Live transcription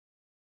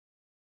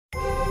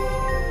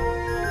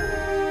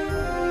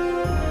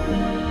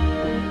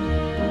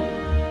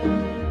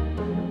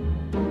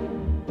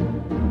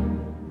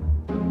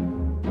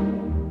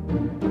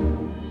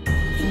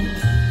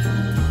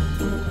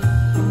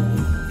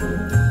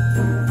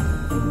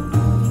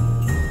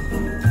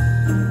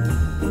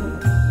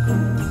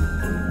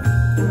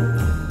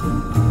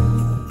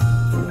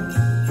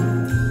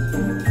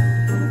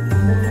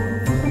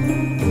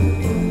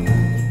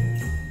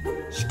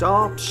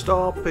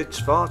Stop, it's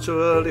far too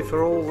early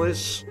for all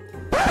this.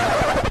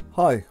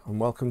 Hi and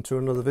welcome to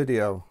another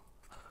video.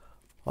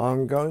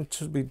 I'm going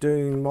to be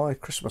doing my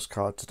Christmas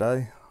card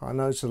today. I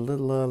know it's a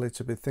little early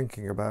to be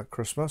thinking about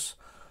Christmas.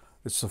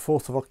 It's the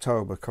 4th of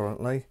October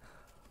currently,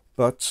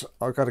 but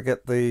I've got to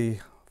get the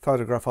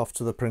photograph off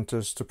to the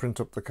printers to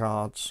print up the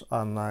cards,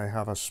 and I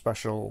have a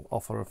special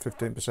offer of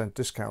 15%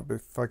 discount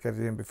if I get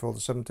it in before the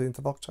 17th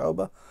of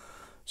October.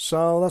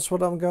 So that's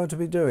what I'm going to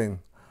be doing.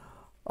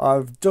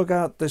 I've dug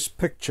out this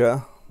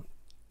picture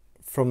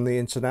from the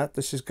internet.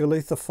 This is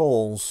Galitha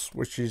Falls,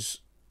 which is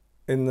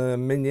in the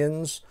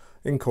Minions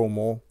in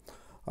Cornwall.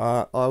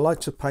 I like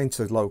to paint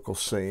a local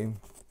scene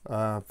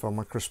for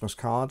my Christmas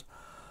card,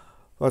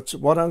 but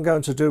what I'm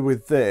going to do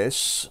with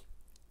this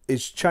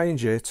is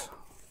change it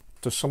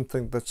to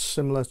something that's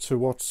similar to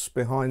what's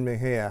behind me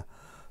here.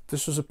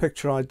 This was a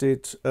picture I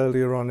did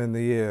earlier on in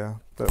the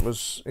year that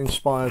was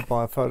inspired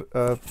by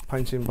a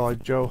painting by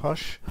Joe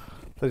Hush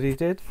that he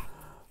did.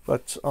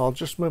 But I'll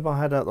just move my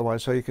head out of the way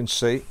so you can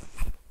see.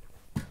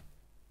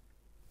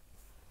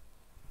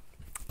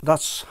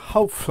 That's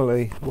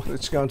hopefully what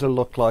it's going to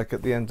look like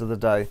at the end of the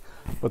day,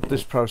 but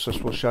this process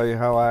will show you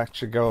how I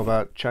actually go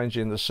about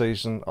changing the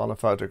season on a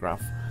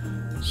photograph.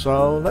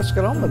 So let's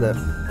get on with it.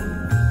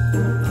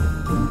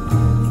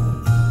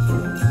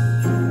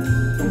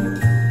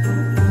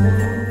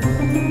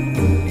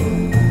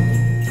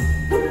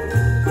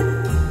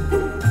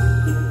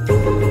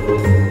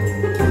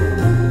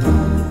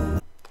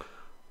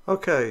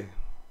 Okay,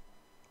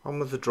 on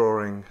with the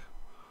drawing.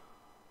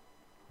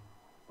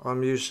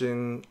 I'm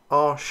using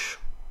Arche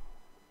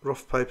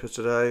rough paper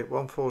today,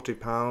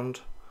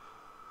 £140.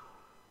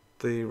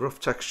 The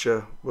rough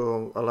texture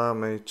will allow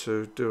me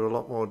to do a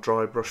lot more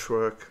dry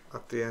brushwork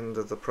at the end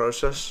of the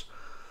process.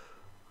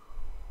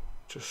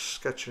 Just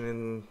sketching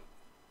in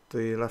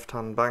the left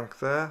hand bank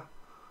there.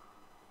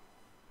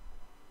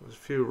 There's a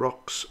few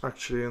rocks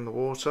actually in the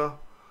water.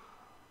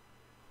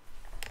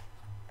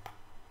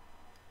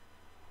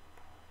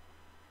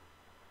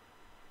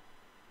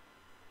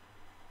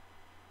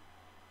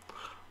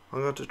 I'm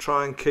going to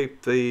try and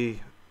keep the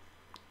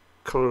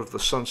colour of the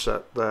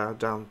sunset there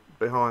down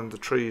behind the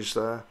trees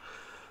there.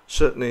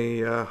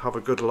 Certainly have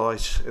a good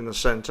light in the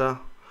centre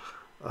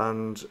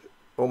and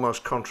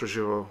almost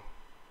contre-jour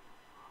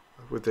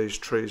with these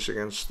trees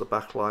against the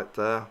backlight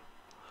there.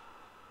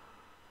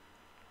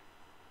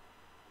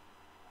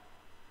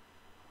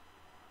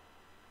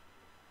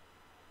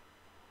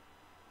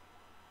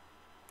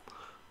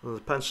 The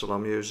pencil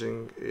I'm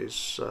using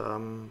is a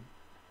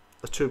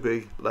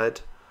 2B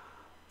lead.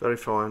 Very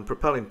fine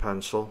propelling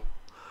pencil.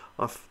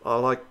 I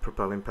like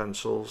propelling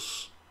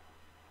pencils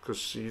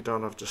because you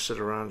don't have to sit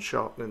around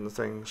sharpening the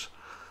things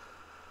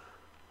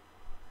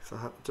if they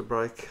happen to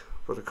break.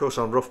 But of course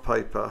on rough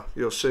paper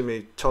you'll see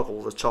me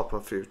toggle the top a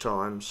few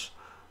times.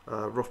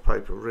 Rough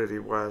paper really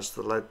wears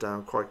the lead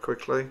down quite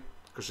quickly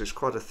because it's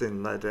quite a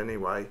thin lead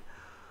anyway.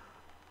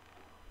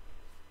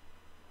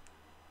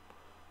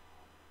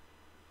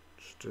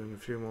 Just doing a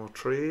few more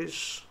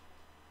trees.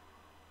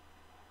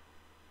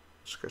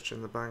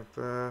 Sketching the bank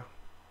there,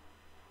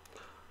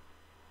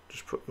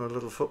 just putting a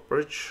little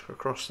footbridge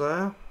across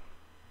there.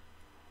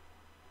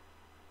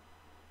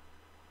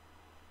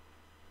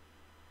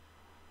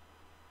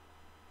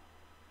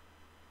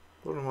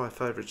 One of my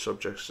favourite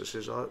subjects this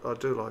is. I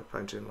do like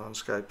painting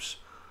landscapes,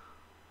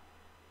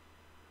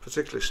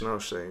 particularly snow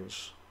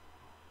scenes.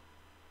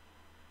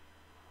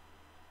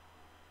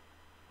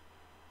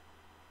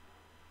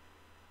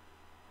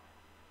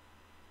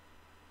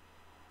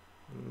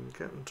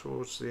 Getting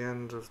towards the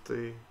end of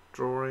the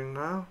drawing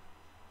now.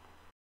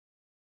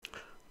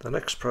 The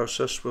next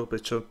process will be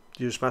to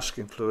use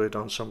masking fluid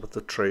on some of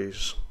the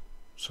trees,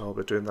 so I'll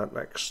be doing that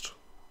next.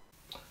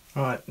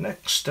 Right,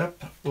 next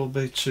step will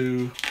be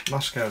to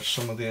mask out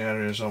some of the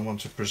areas I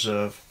want to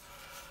preserve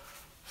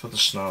for the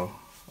snow,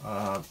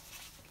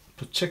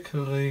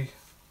 particularly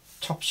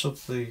tops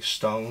of the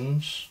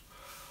stones.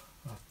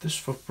 This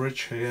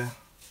footbridge here,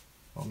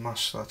 I'll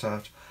mask that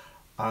out,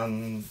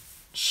 and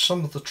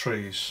some of the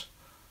trees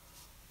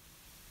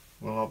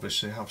will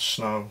obviously have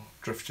snow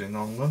drifting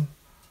on them,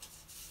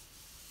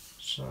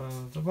 so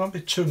there won't be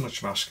too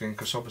much masking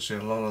because obviously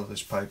a lot of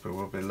this paper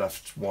will be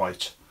left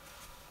white,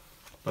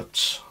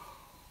 but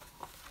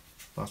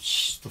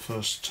that's the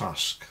first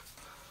task.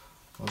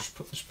 I'll just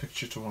put this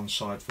picture to one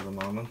side for the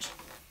moment.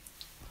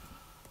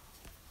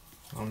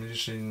 I'm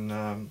using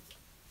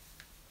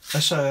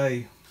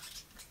SAA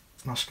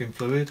masking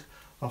fluid.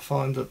 I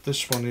find that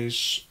this one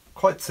is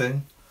quite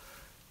thin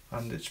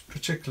and it's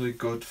particularly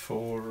good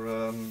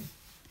for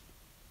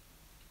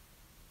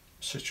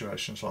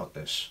situations like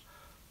this.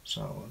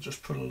 So I'll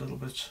just put a little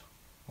bit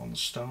on the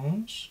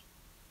stones.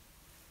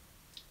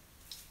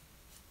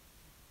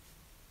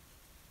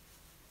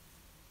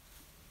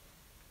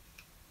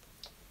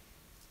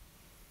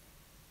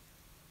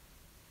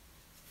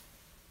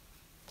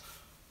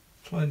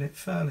 Applying it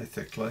fairly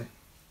thickly.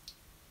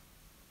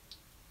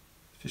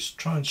 If you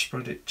try and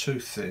spread it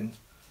too thin,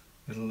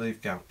 it'll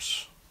leave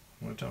gaps.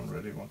 We don't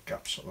really want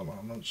gaps at the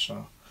moment,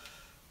 so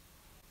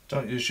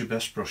Don't use your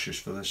best brushes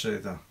for this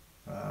either.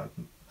 I'm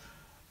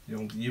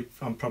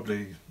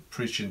probably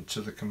preaching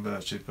to the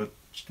converted, but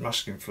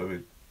masking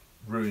fluid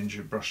ruins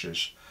your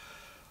brushes.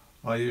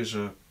 I use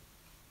a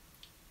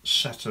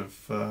set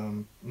of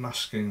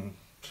masking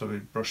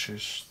fluid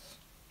brushes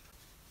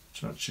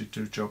to actually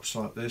do jobs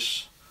like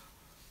this,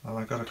 and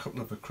I've got a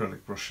couple of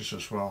acrylic brushes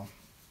as well,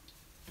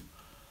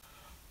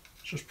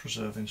 just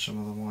preserving some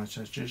of the white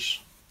edges.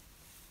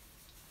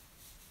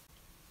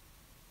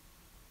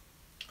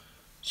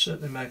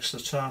 Certainly makes the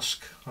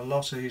task a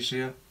lot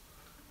easier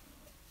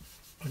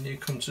when you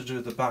come to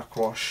do the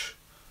backwash,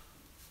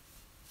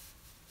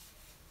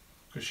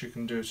 because you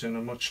can do it in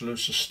a much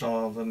looser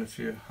style than if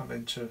you're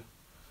having to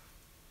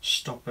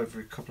stop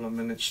every couple of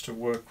minutes to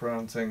work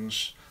around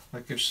things.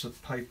 That gives the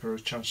paper a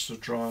chance to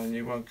dry and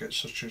you won't get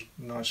such a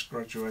nice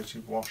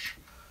graduated wash.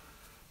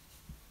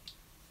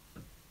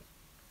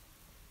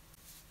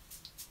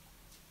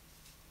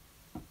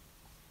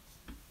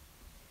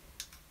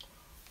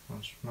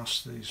 Let's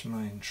mask these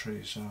main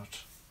trees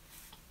out.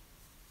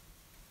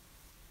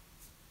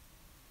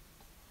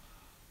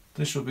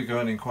 This will be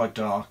going in quite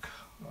dark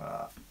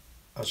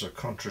as a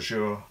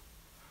contre-jour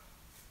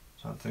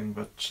type thing,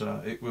 but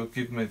it will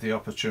give me the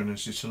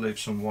opportunity to leave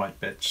some white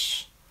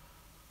bits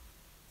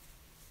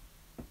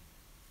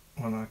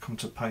when I come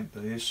to paint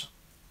these.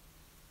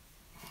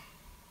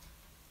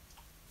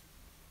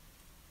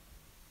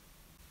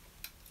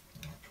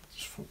 I'll put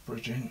this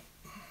footbridge in.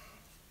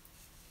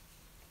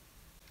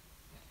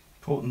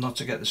 Important not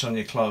to get this on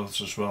your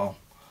clothes as well.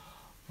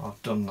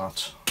 I've done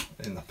that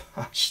in the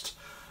past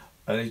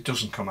and it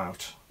doesn't come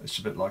out. It's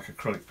a bit like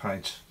acrylic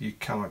paint, you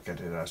cannot get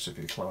it out of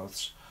your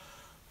clothes.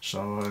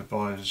 So I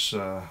advise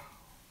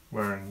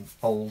wearing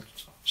old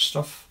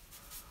stuff.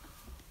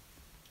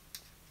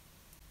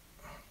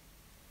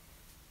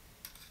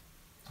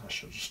 I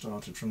should have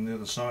started from the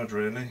other side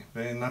really,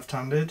 being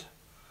left-handed.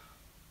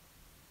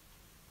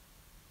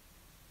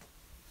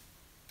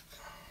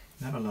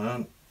 Never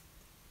learn.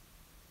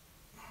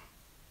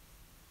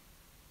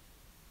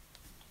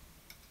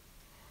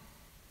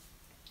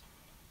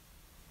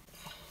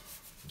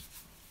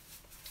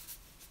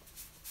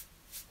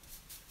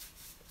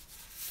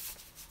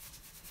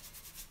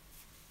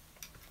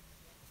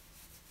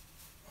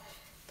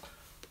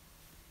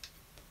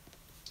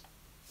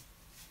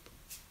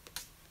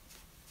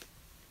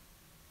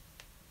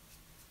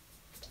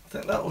 I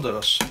think that'll do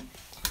us.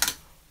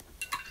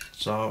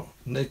 So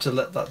need to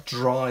let that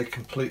dry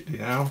completely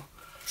now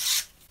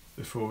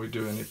before we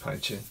do any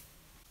painting.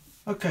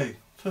 Okay,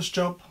 first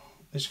job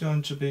is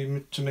going to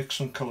be to mix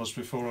some colours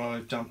before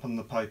I dampen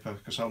the paper,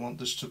 because I want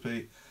this to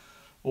be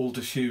all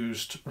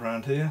diffused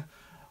around here.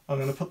 I'm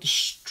going to put the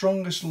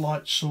strongest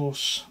light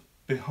source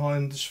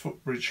behind this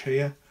footbridge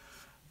here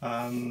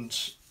and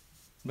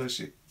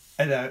basically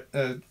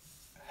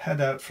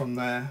head out from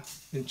there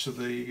into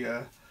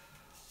the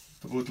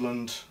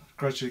woodland,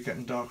 gradually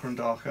getting darker and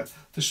darker.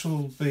 This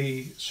will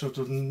be sort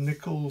of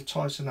nickel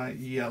titanate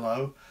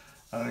yellow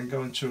and then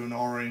go into an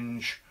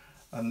orange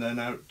and then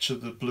out to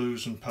the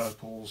blues and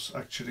purples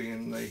actually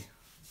in the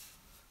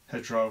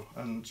hedgerow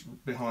and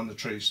behind the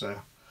trees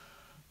there.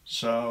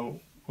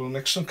 So we'll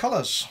mix some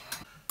colours.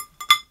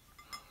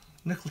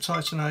 Nickel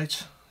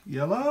titanate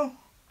yellow.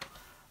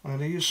 I'm going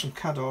to use some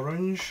cad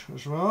orange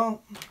as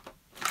well.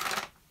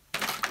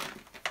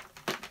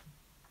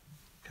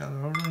 Cad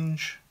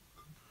orange.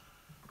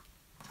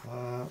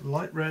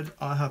 Light red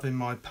I have in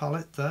my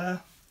palette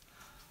there,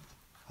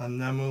 and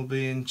then we'll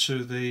be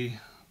into the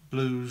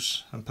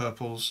blues and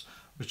purples,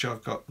 which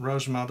I've got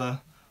rose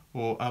madder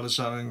or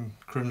alizarin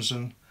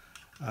crimson,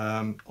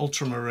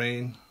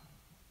 ultramarine,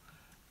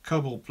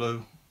 cobalt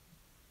blue,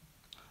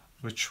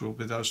 which will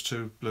be those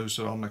two blues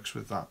that I'll mix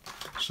with that.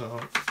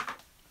 So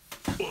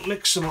we'll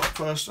mix them up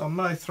first. I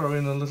may throw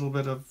in a little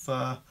bit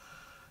of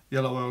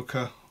yellow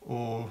ochre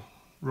or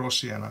raw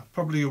sienna,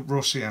 probably raw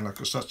sienna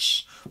because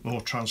that's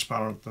more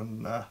transparent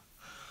than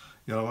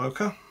yellow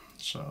ochre.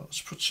 So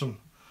let's put some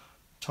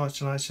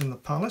titanate in the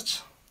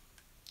palette.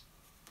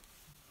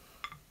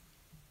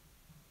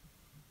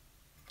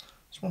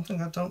 It's one thing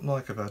I don't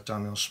like about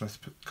Daniel Smith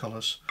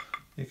colours,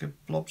 you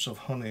get blobs of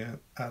honey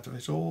out of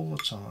it all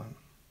the time.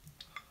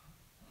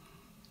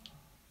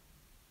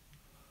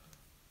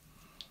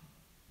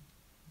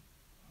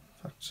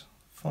 In fact,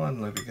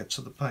 finally we get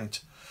to the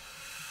paint.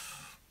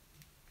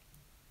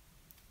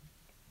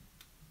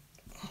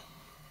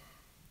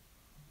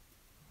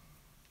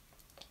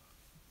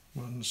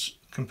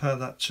 Compare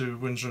that to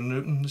Winsor &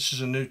 Newton. This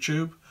is a new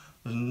tube.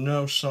 There's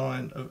no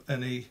sign of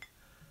any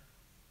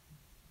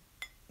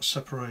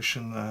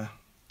separation there,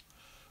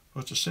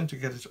 but I seem to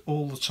get it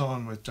all the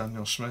time with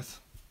Daniel Smith.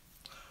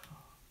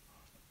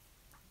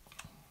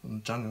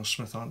 And Daniel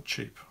Smith aren't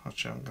cheap.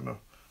 Actually, I'm going to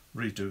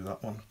redo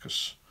that one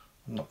because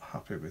I'm not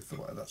happy with the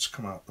way that's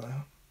come out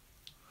there.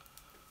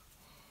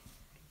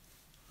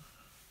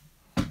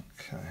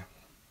 Okay.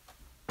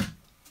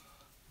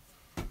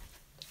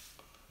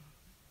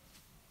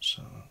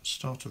 So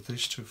start with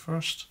these two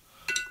first.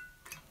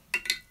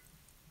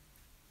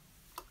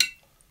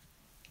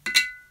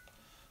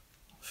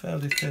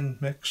 fairly thin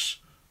mix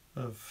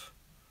of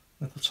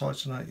nickel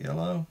titanate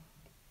yellow,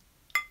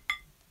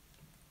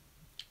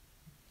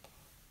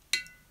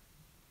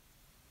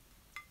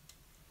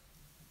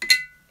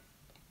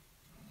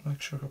 make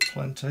sure I've got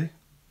plenty.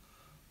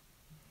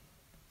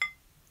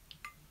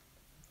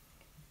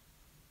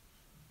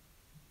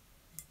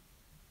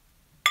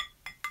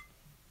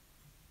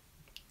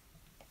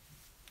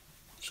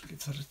 Let's give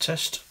that a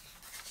test.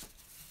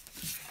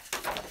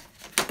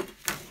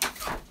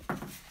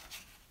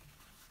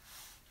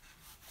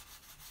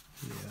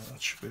 Yeah,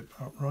 that should be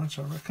about right,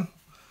 I reckon.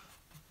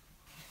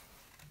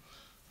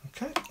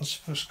 Okay, let's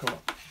first go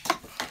up.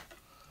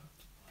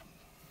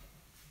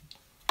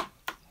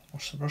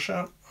 Wash the brush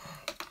out.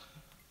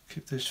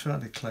 Keep these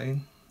fairly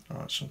clean.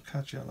 Alright, some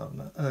cad yellow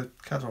now,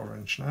 cad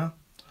orange now.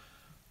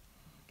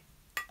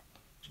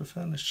 It's a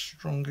fairly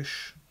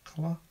strongish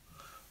colour.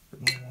 A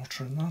bit more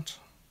water in that.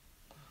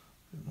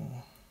 A bit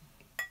more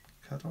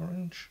cad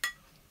orange.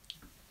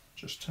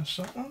 Just test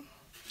that one.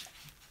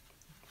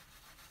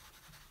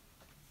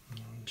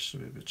 And just to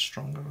be a bit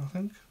stronger, I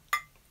think.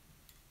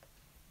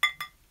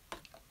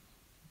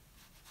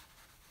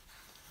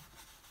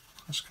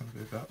 That's going to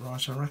be about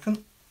right, I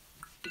reckon.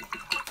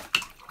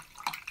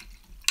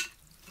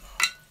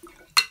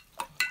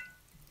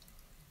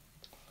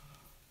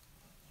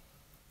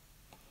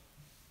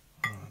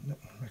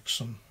 Mix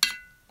some.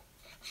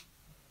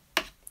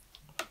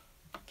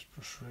 This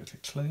brush really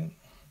clean.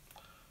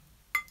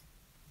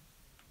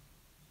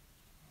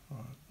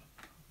 Right.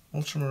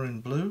 Ultramarine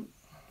blue.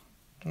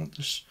 I want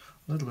this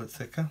a little bit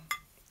thicker.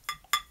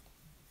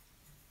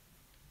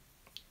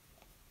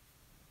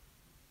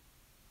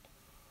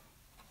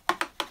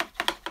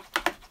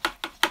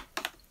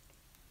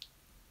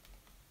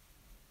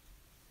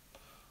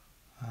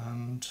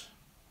 And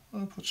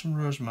I'll put some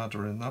rose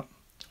madder in that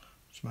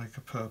to make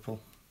a purple.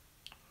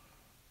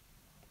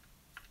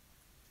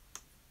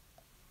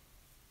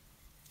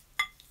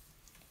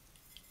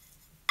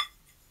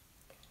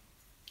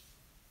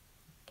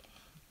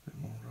 Bit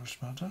more rose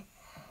madder.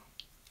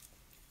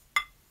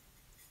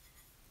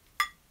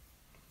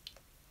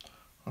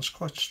 That's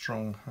quite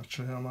strong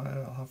actually.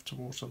 I'll have to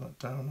water that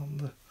down on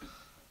the.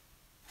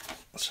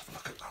 Let's have a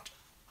look at that.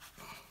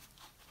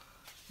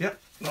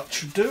 Yep, that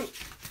should do.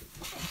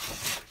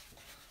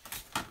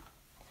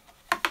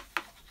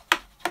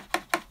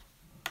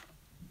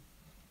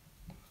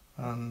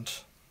 And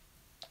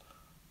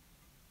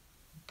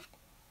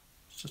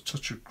it's a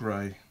touch of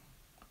grey,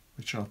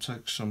 which I'll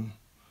take some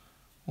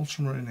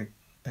ultramarine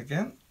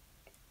again.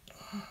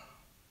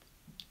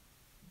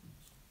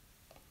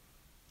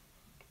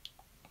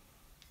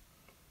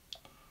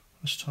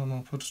 This time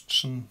I'll put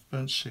some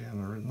burnt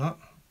sienna in that,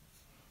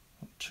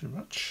 not too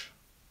much,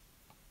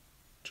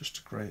 just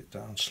to grey it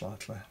down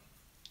slightly.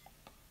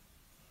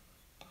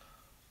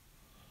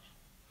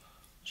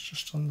 It's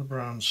just on the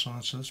brown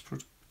side, so let's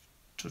put a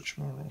touch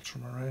more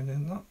ultramarine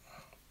in that.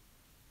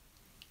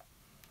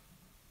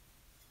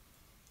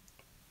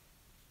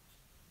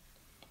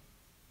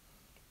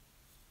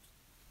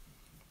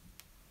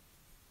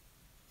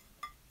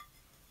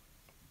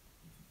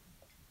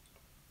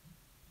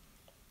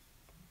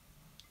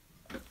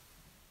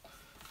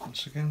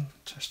 Once again,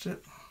 test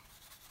it.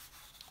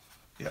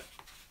 Yep,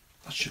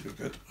 that should be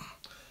good.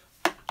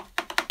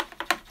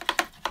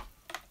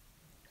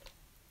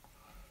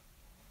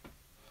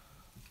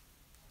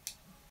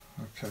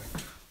 Okay,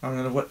 I'm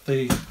going to wet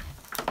the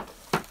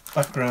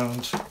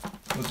background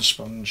with a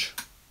sponge.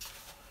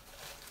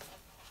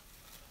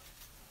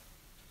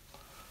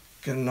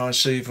 Get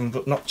nice even,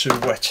 but not too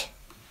wet.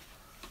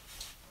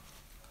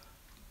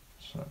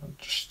 So I'm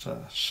just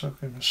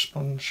soaking the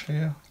sponge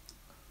here.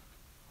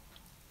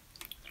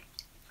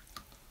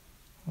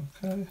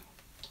 Okay,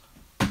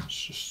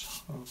 it's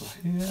just over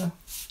here,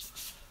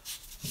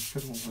 and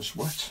get all this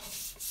wet.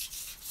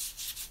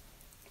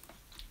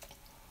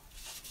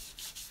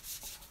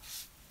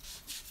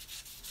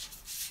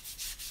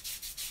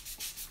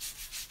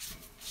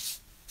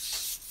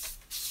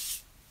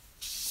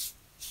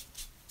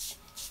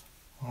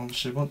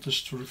 Obviously, I want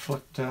this to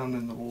reflect down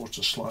in the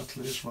water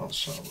slightly as well,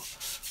 so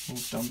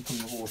we'll dampen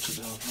the water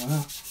down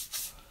there.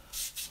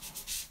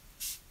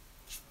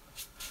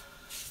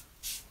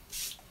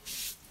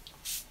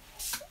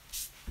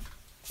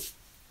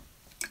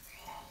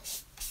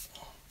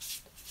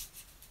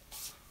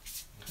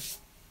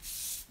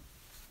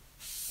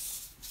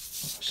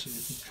 So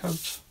you can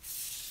coat.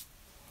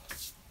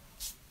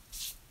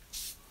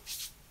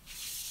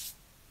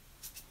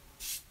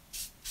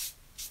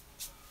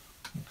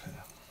 Okay.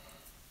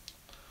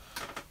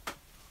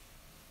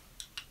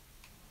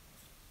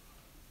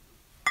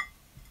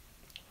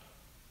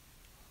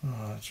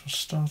 Right, we'll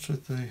start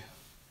with the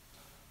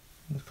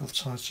nickel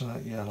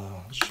titanate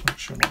yellow. Just make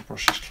sure my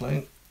brush is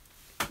clean.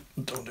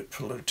 Don't want it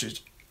polluted.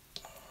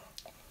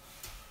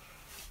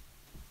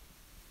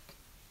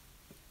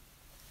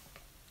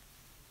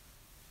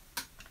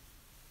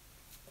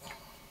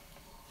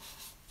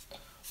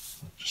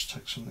 Just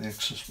take some of the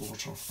excess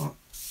water off that.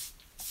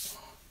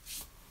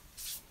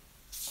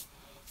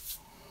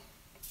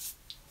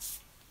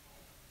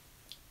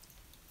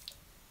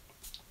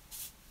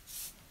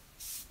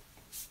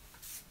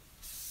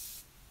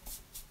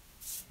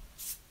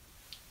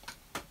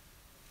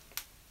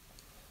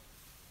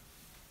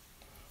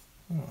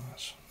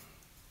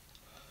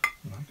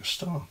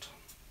 start.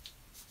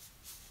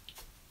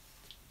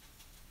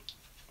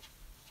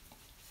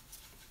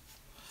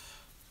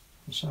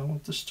 So I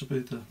want this to be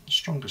the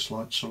strongest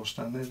light source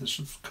down there. This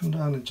would come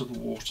down into the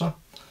water.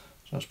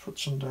 So let's put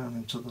some down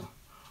into the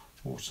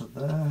water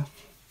there.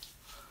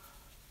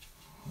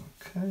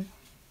 Okay.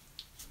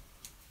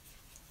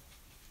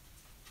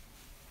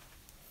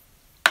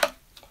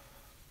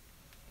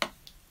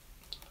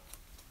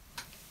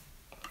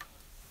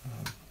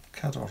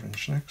 Cad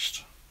orange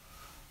next.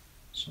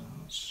 So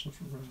let's sort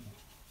of around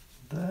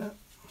there.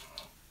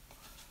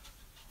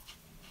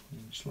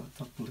 And just let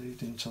that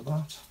bleed into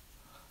that.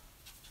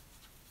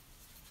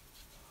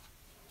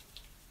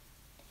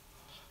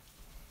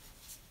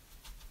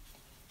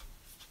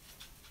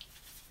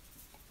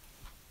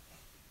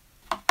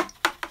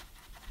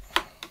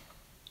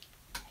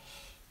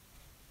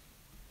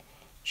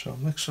 So I'll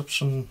mix up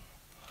some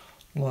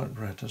light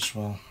red as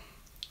well,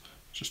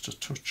 just a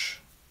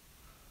touch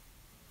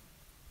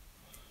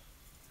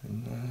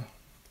in there,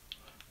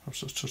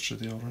 perhaps a touch of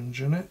the orange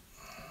in it,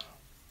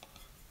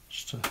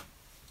 just to,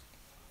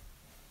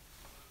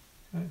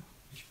 okay,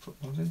 just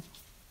put that in.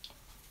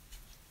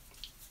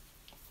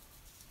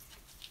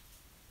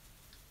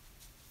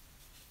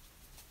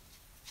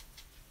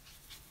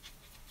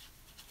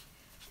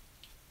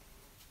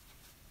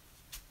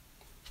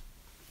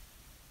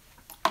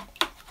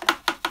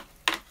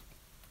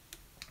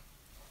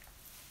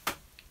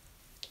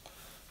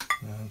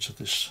 Now into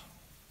this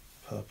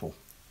purple.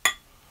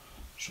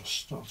 Just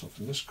start off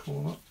in this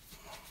corner.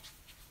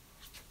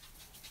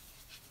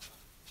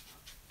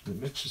 When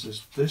it mixes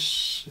as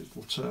this, it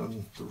will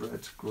turn the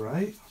red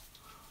grey.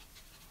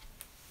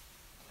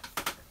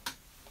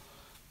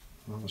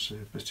 And obviously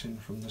a bit in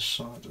from this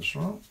side as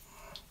well.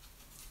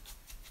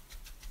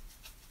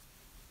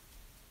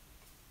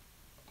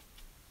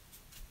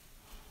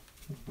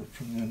 A little bit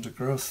from the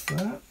undergrowth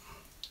there.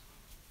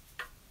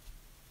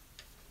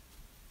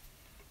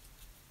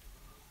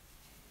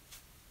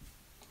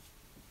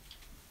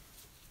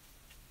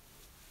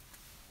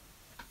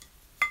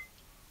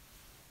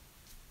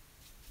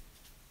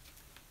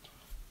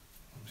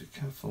 Be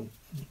careful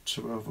not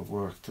to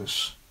overwork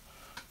this.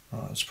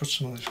 Right, let's put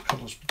some of these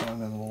colours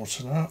down in the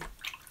water now.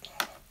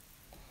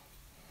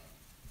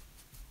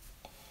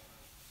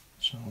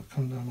 So I'll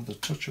come down with a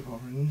touch of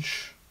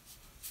orange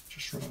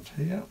just around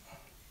here.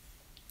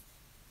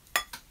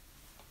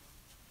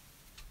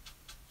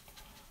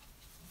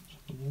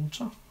 Into the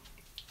water.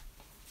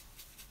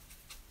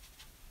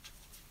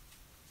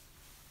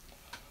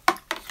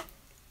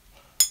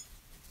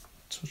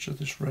 Touch of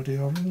this reddy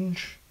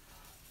orange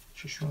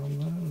just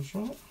around there as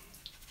well.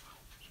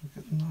 So we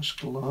get a nice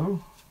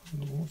glow in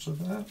the water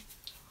there.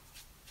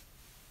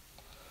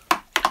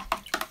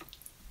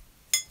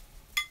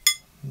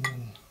 And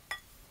then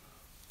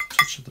a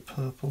touch of the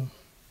purple.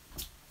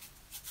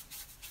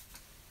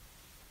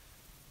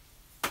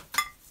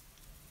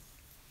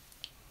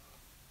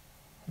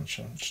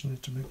 Actually, I just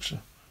need to mix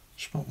a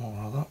spot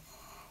more of that.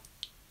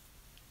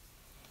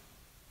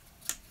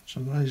 It's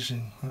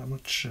amazing how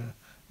much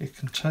it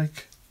can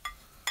take.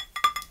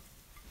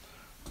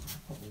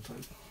 What we'll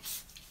do,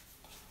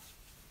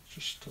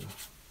 just put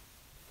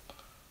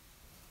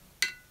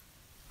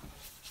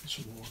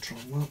some water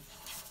on that.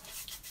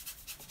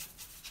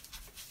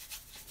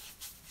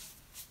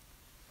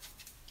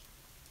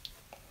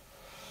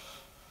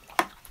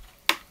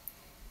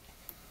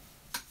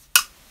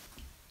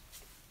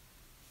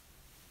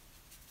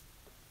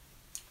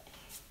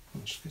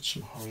 Let's get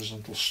some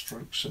horizontal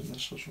strokes in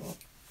this as well.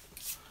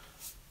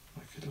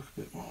 Make it look a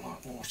bit more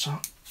like water.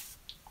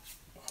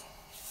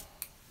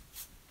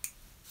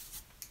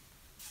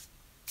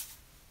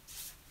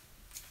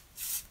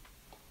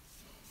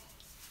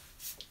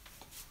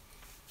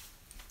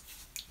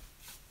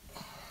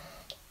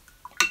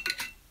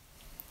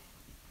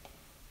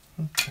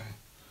 Okay.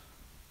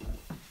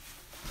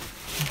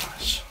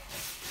 Right.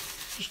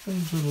 Just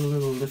going to do a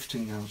little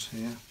lifting out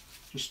here,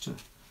 just to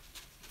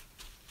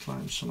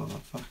climb some of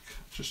that back,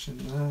 just in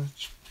there.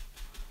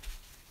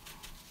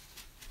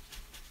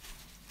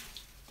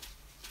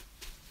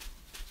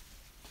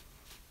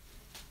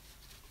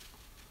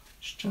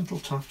 Just gentle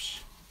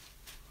taps,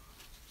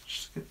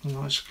 just to get a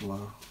nice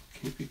glow.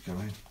 Keep it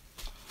going.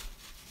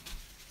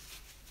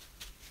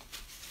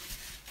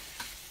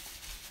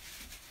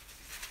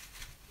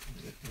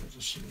 Get rid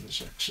of some of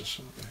this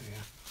excess over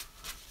here.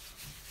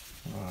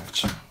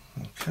 Right,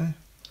 okay.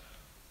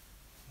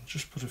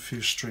 Just put a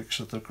few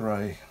streaks of the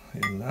grey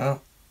in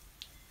now.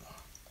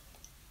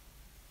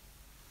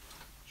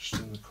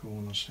 Just in the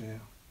corners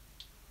here.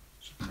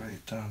 Just grey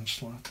it down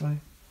slightly.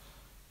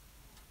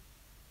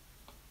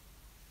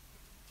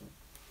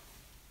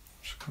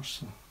 Just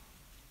across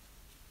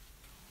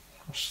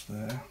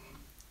there.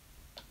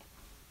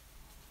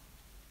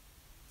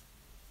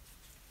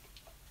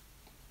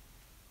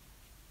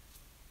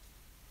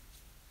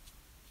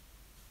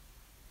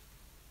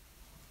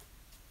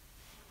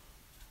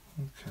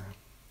 Okay.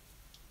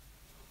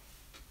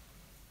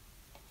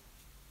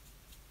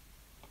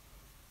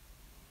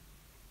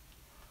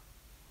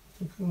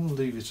 I think we'll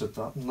leave it at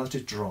that and let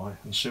it dry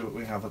and see what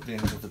we have at the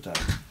end of the day.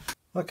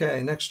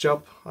 Okay, next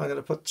job, I'm going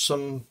to put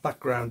some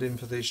background in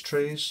for these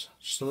trees.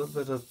 Just a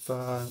little bit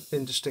of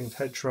indistinct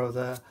hedgerow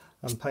there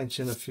and paint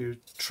in a few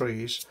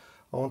trees.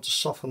 I want to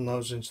soften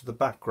those into the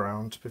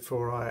background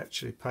before I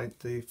actually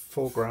paint the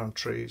foreground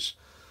trees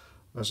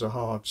as a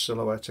hard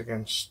silhouette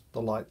against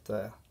the light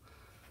there.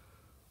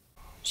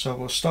 So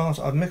we'll start.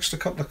 I've mixed a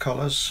couple of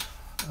colours.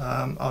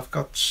 I've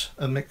got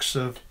a mix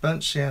of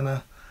burnt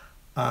sienna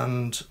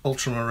and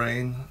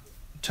ultramarine,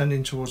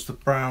 tending towards the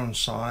brown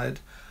side,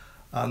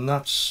 and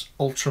that's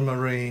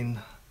ultramarine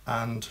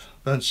and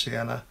burnt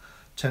sienna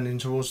tending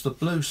towards the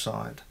blue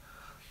side.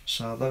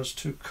 So those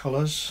two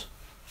colours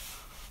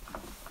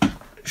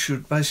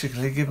should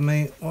basically give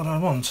me what I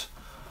want.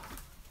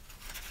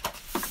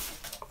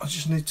 I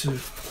just need to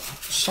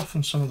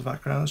soften some of the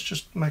background. Let's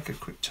just make a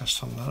quick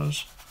test on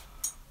those.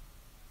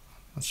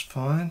 That's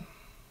fine.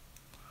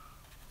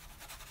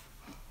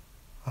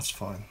 That's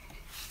fine.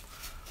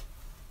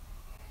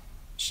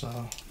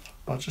 So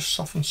I'll just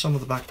soften some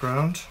of the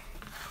background.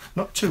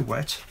 Not too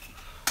wet,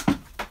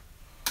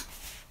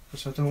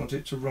 because I don't want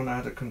it to run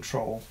out of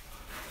control.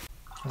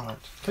 Right,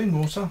 clean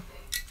water.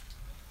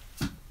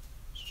 Let's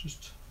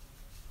just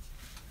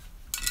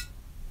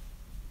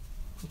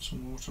put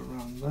some water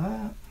around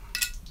there.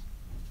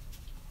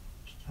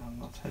 Just down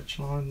that hedge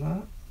line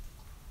there.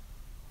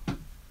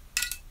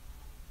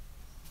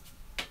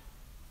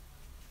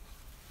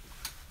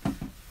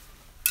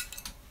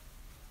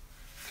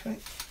 Okay.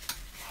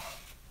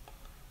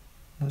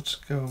 Let's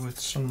go with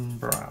some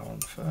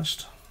brown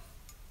first.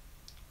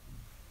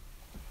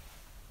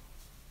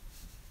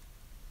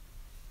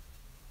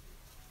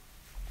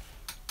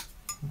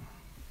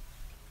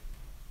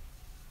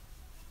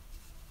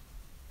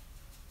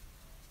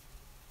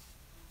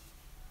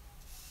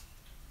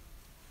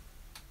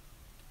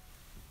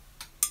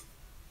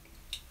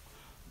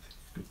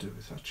 Could do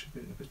with actually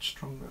being a bit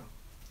stronger.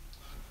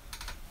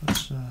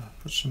 Let's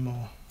put some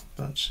more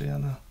burnt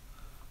sienna,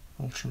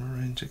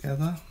 ultramarine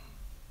together.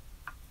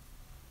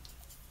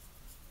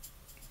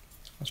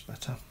 That's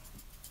better.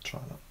 Try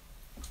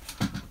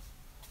that.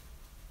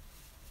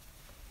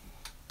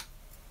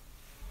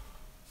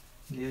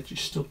 The edge is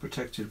still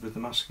protected with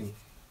the masking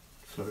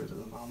fluid at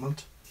the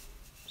moment,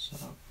 so a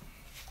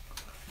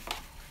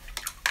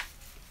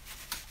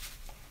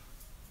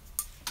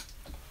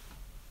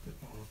bit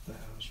more up there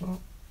as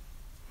well.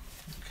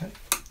 Okay,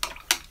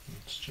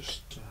 let's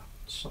just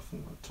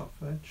soften the top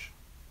edge.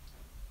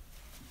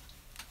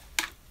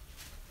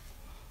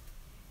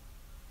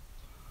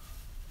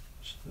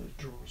 So it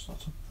draws that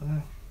up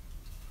there.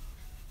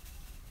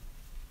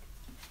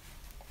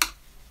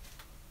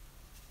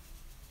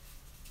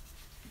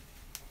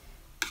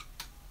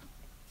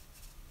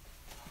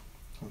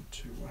 Not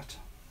too wet.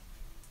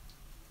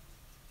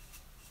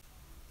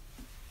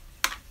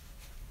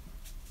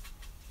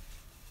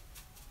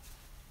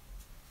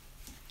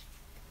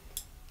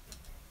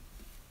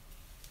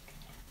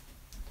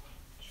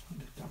 Just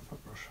need a damper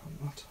brush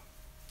on that.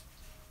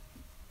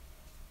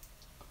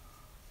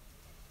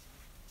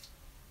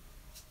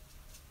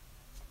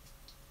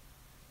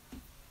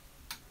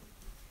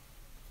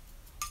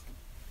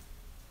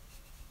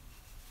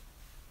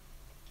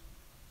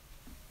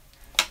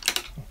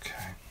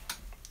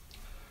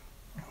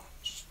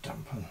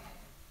 Dampen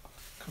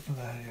a couple of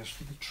areas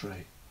for the tree.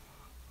 Right,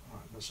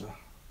 there's a couple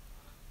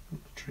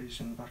of trees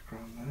in the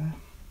background there.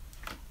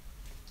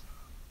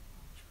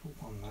 Let's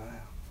put one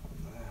there,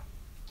 one there,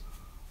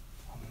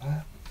 one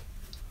there.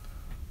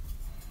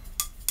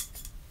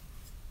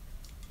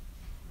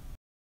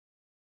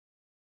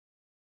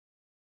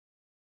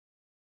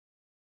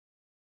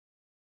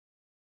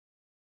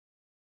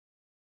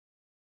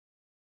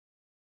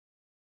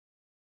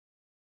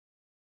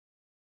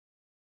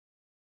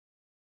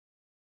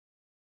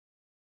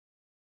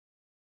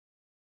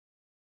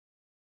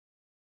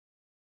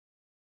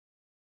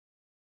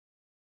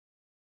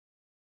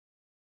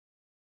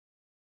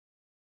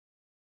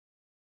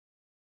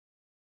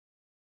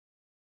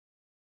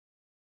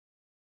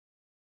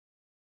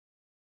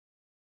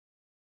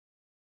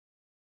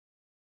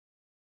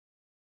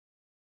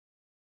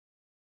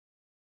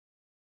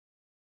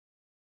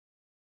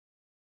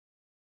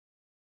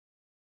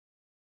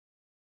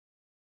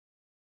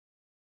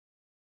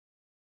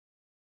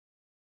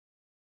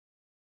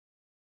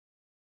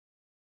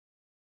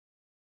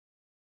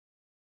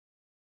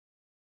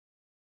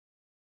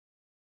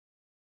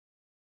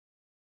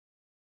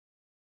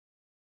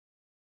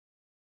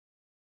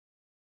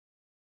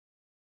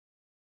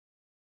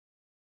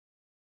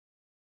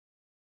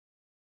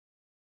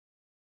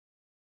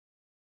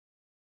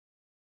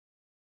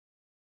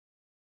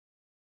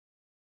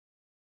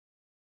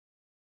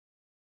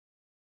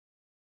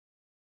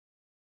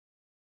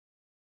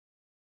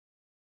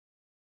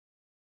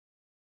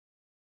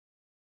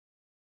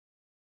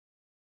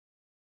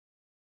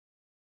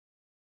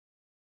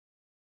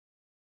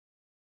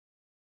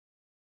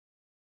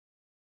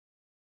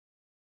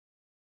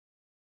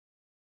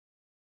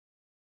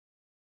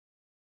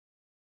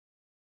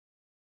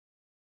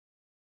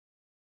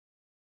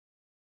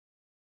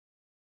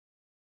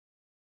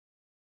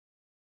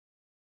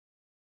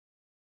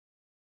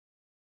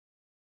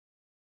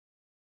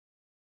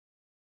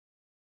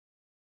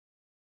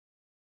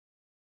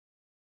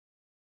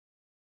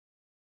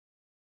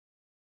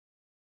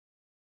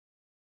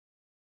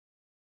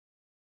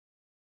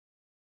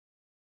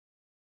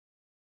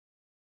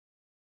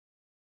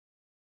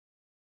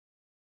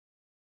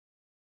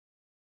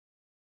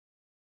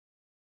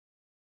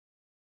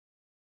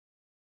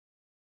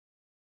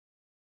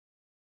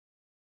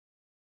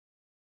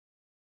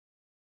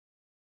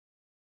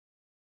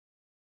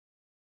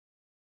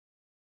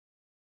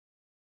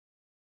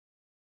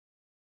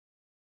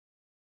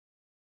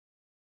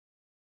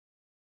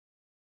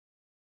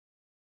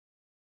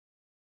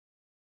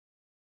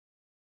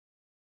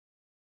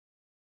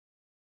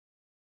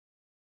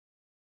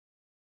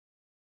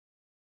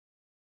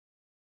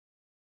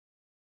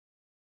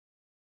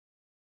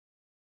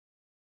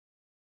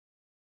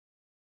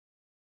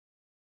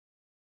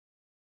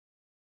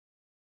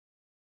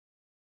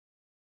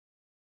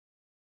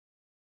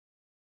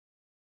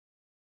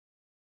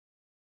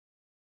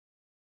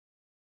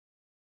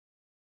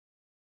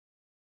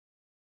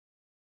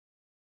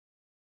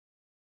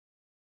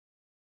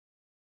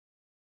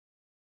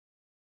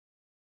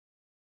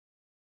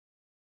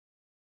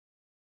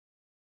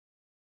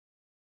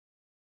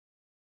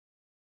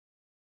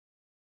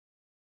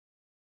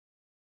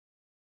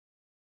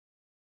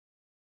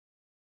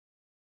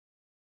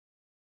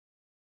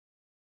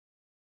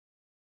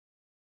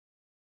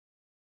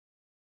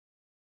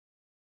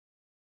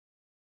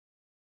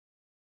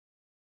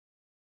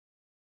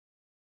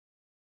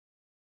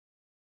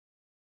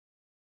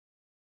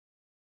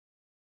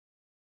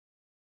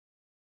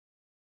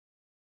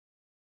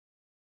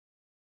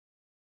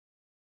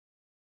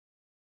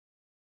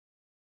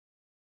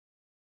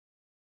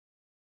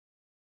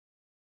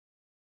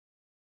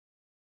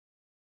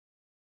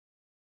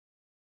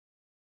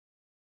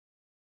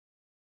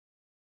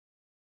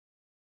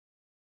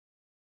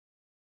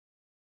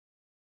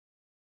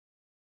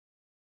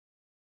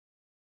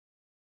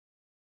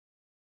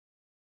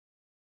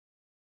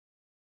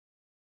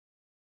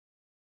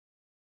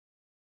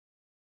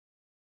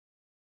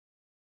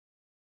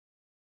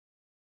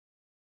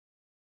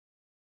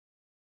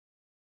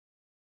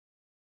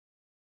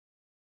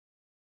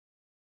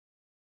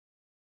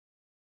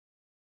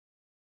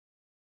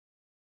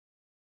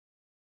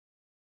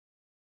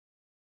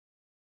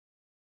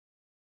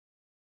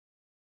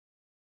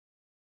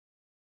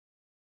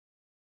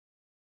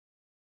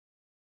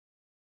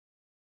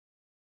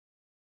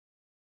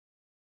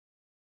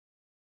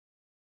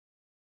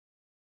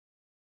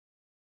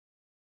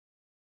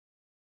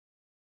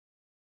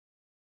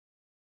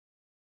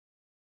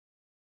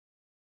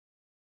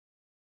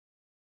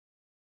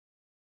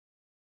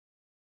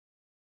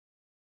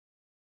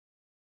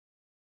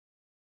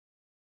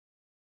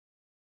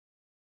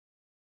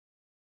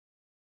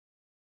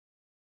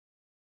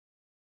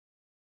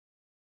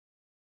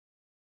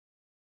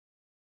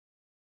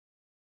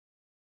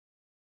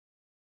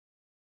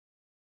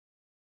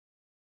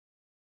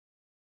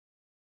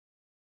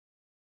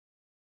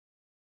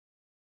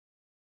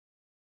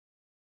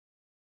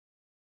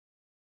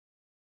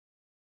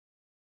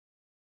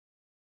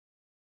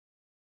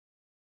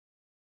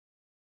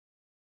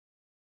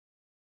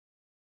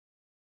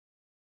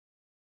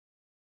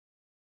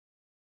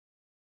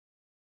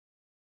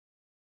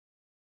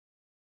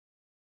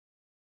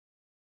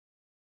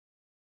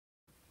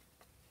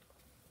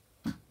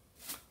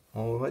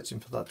 While we're waiting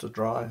for that to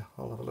dry,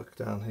 I'll have a look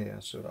down here,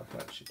 see what I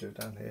can actually do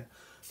down here.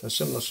 A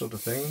similar sort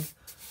of thing.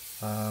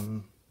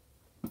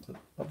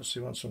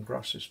 Obviously want some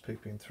grasses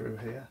peeping through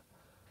here,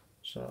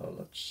 so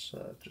let's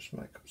just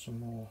make up some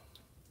more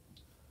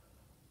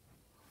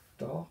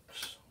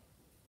darks.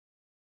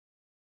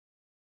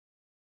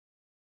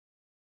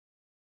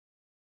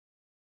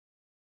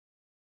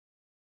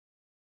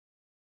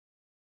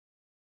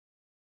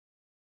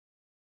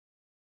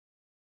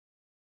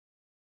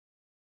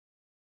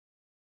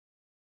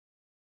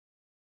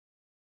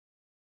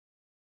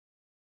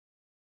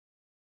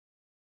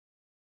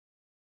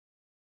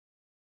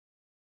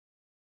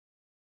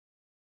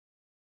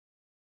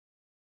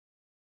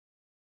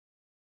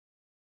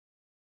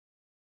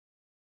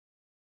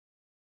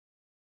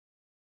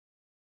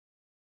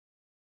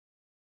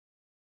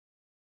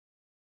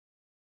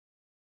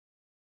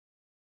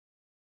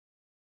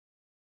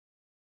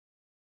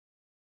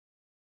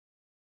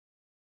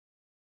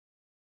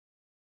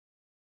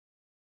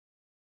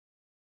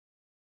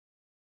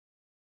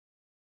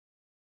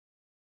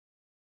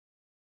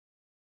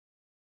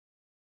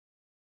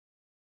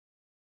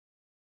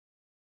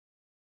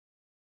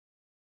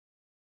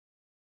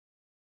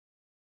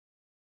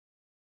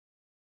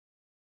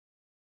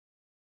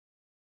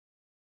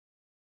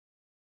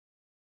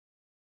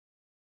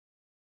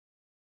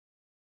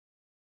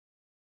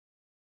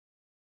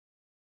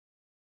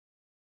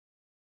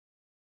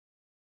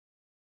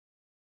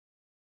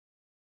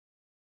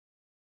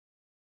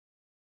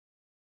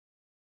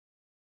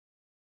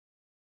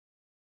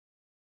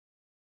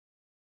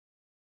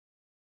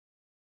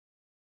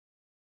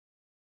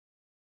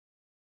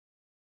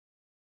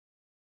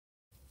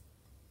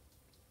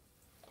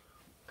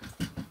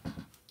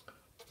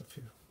 A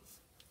few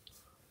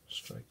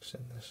streaks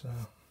in this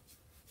now.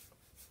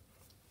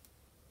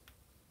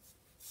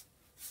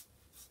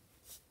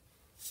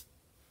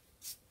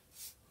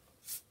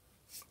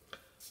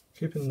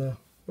 Keeping the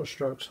brush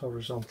strokes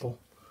horizontal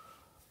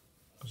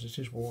because it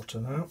is water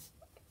now.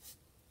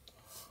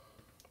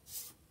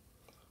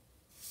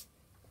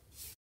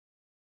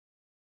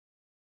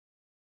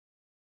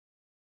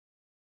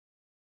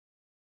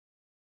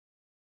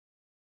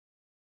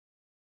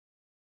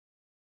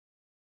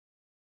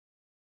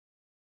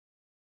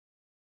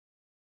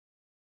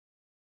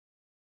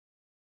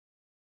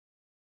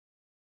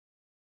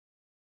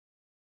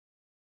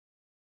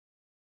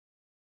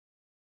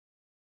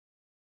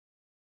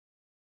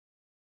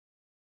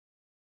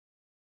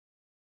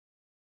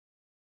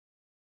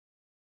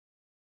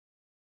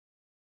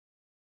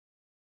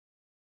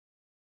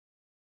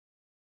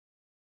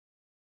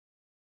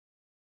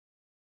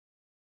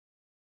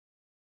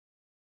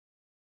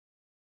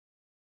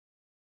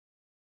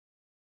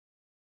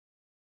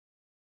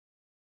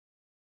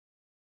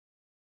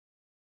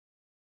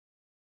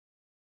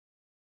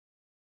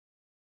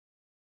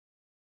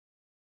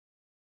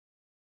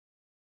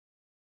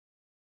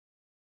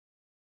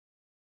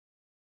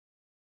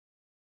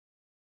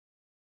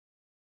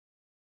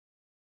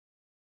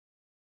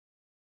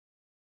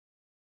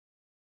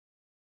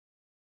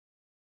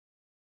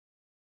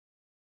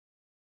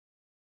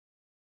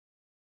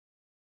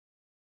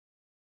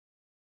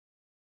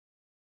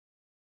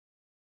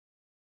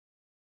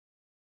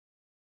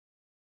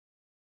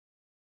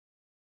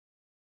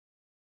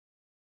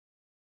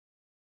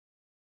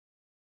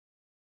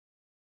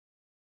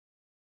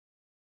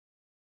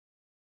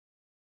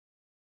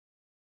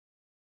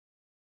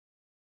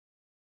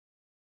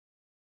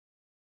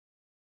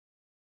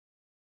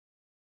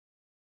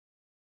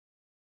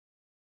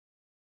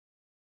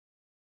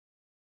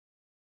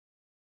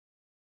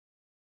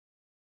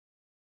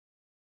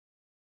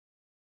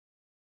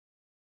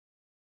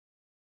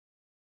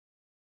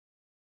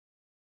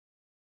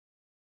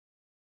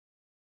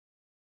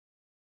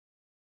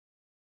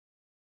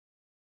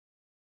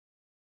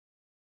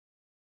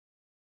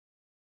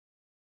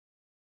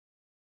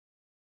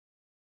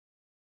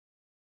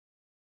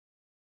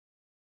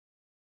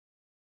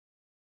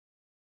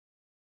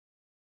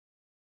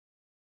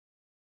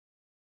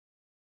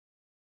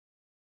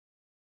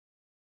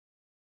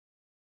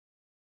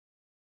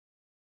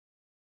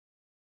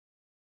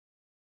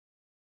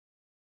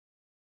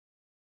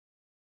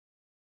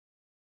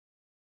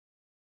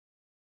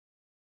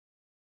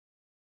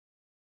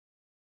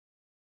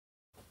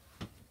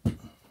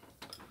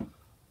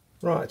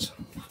 Right,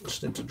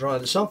 just need to dry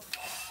this off.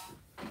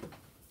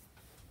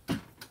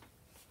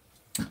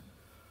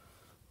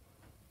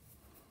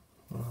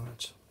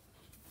 Right,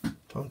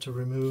 time to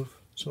remove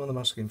some of the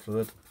masking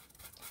fluid.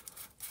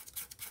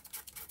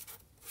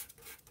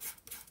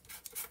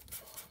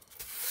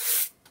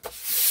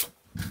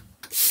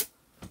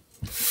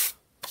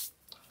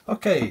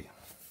 Okay.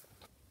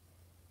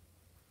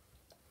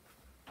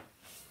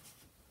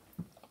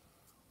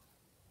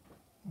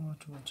 Right,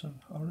 towards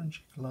an orangey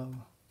glow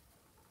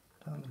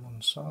down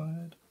one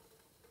side.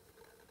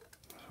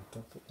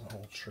 Don't put the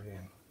whole tree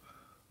in.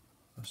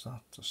 There's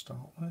that to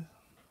start with.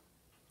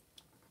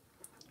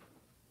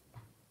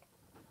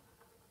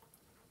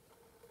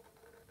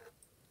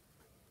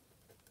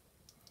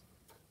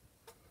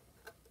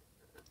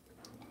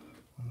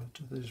 On the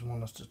these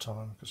one at a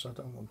time because I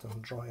don't want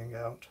them drying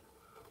out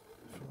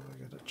before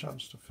I get a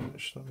chance to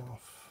finish them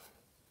off.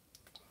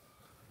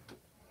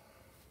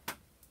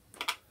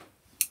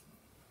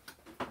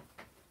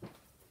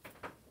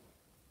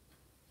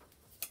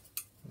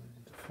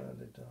 Need a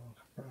fairly dark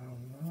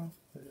brown now,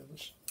 the other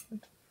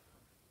side.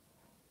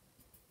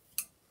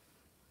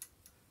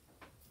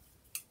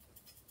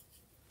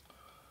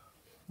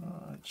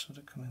 Right, sort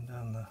of coming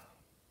down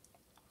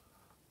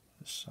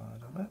this side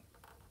of it.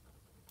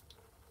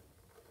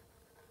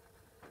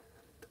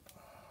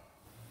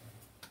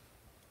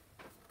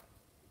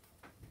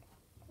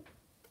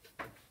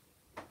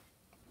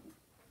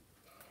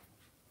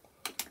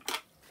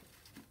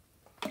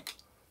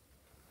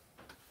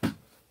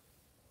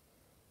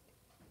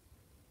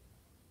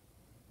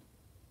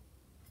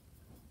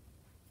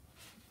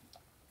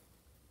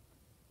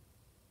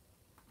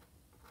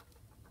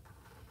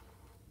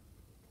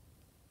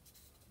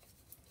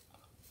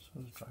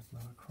 Sort of drag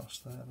that across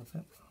there a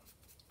bit.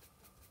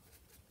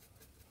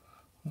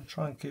 I'm going to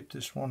try and keep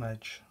this one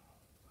edge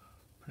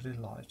pretty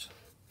light.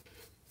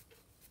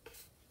 But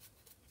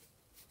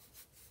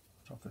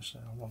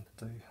obviously I want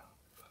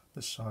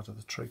this side of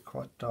the tree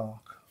quite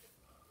dark.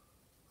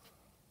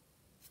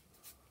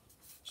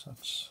 So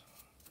that's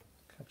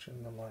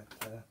catching the light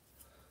there.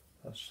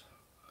 That's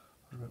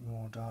a bit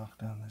more dark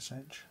down this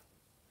edge.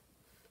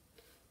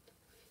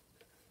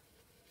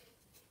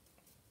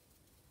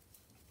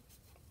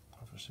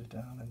 Obviously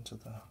down into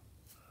the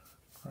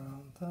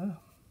ground there.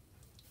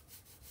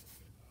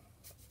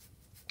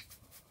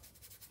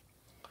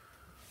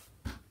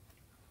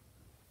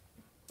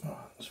 Right,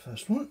 that's the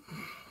first one.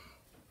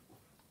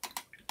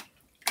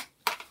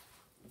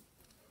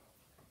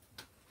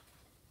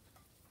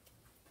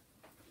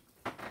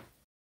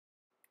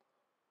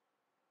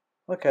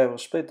 Okay, we'll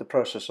speed the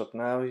process up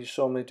now. You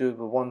saw me do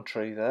the one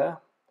tree there.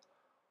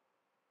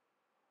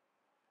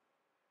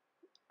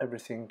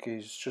 Everything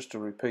is just a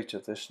repeat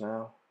of this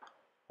now.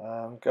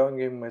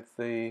 Going in with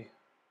the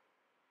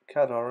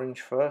cad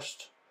orange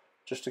first,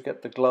 just to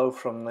get the glow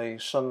from the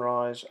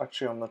sunrise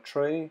actually on the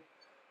tree.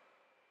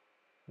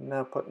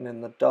 Now putting in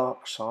the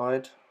dark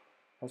side.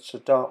 That's a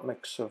dark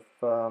mix of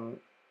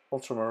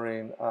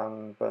ultramarine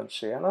and burnt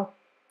sienna.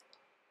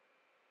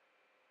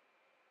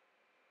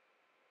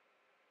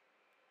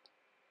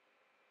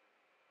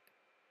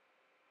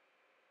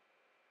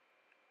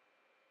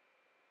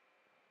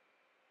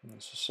 And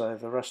as I say,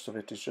 the rest of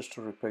it is just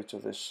a repeat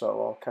of this, so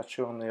I'll catch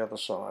you on the other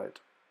side.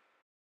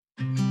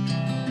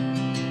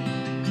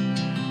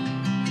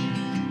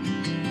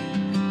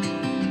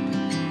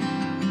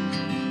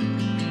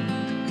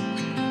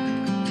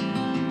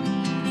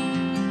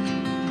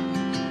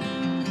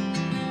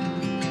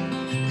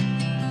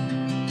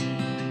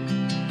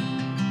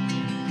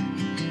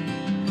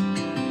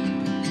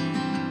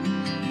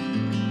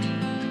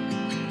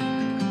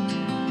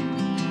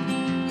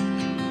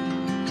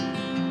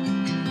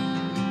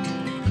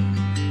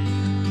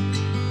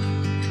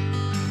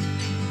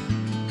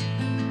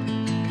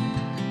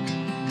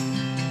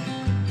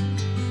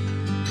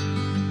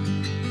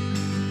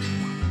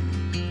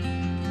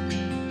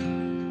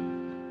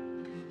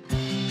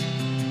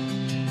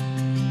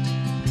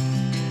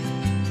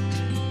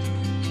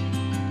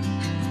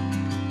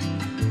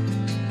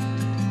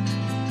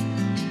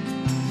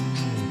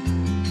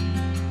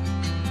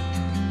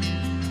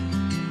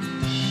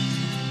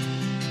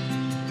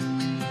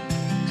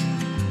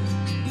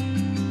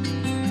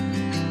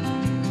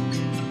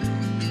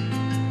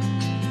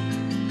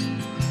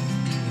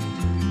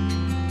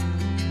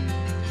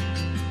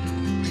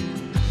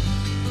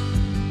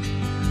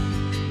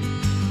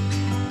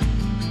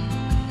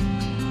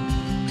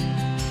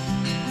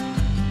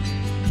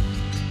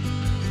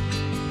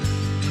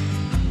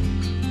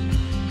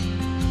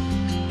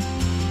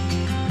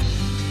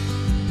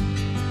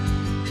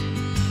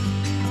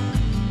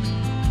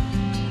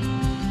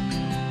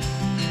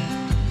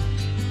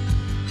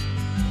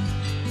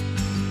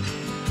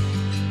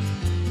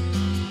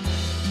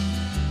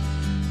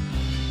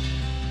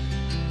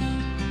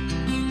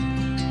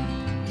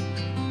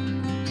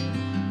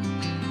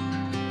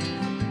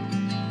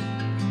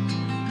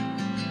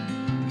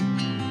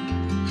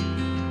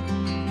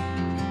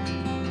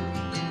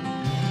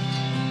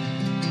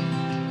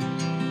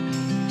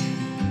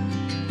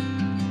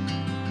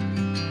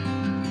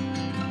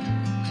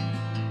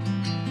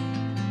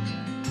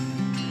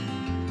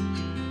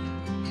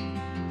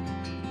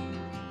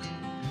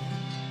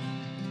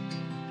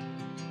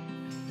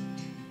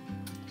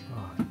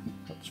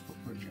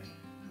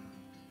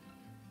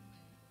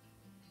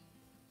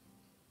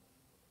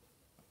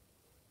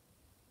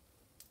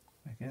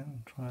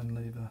 Again, try and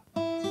leave a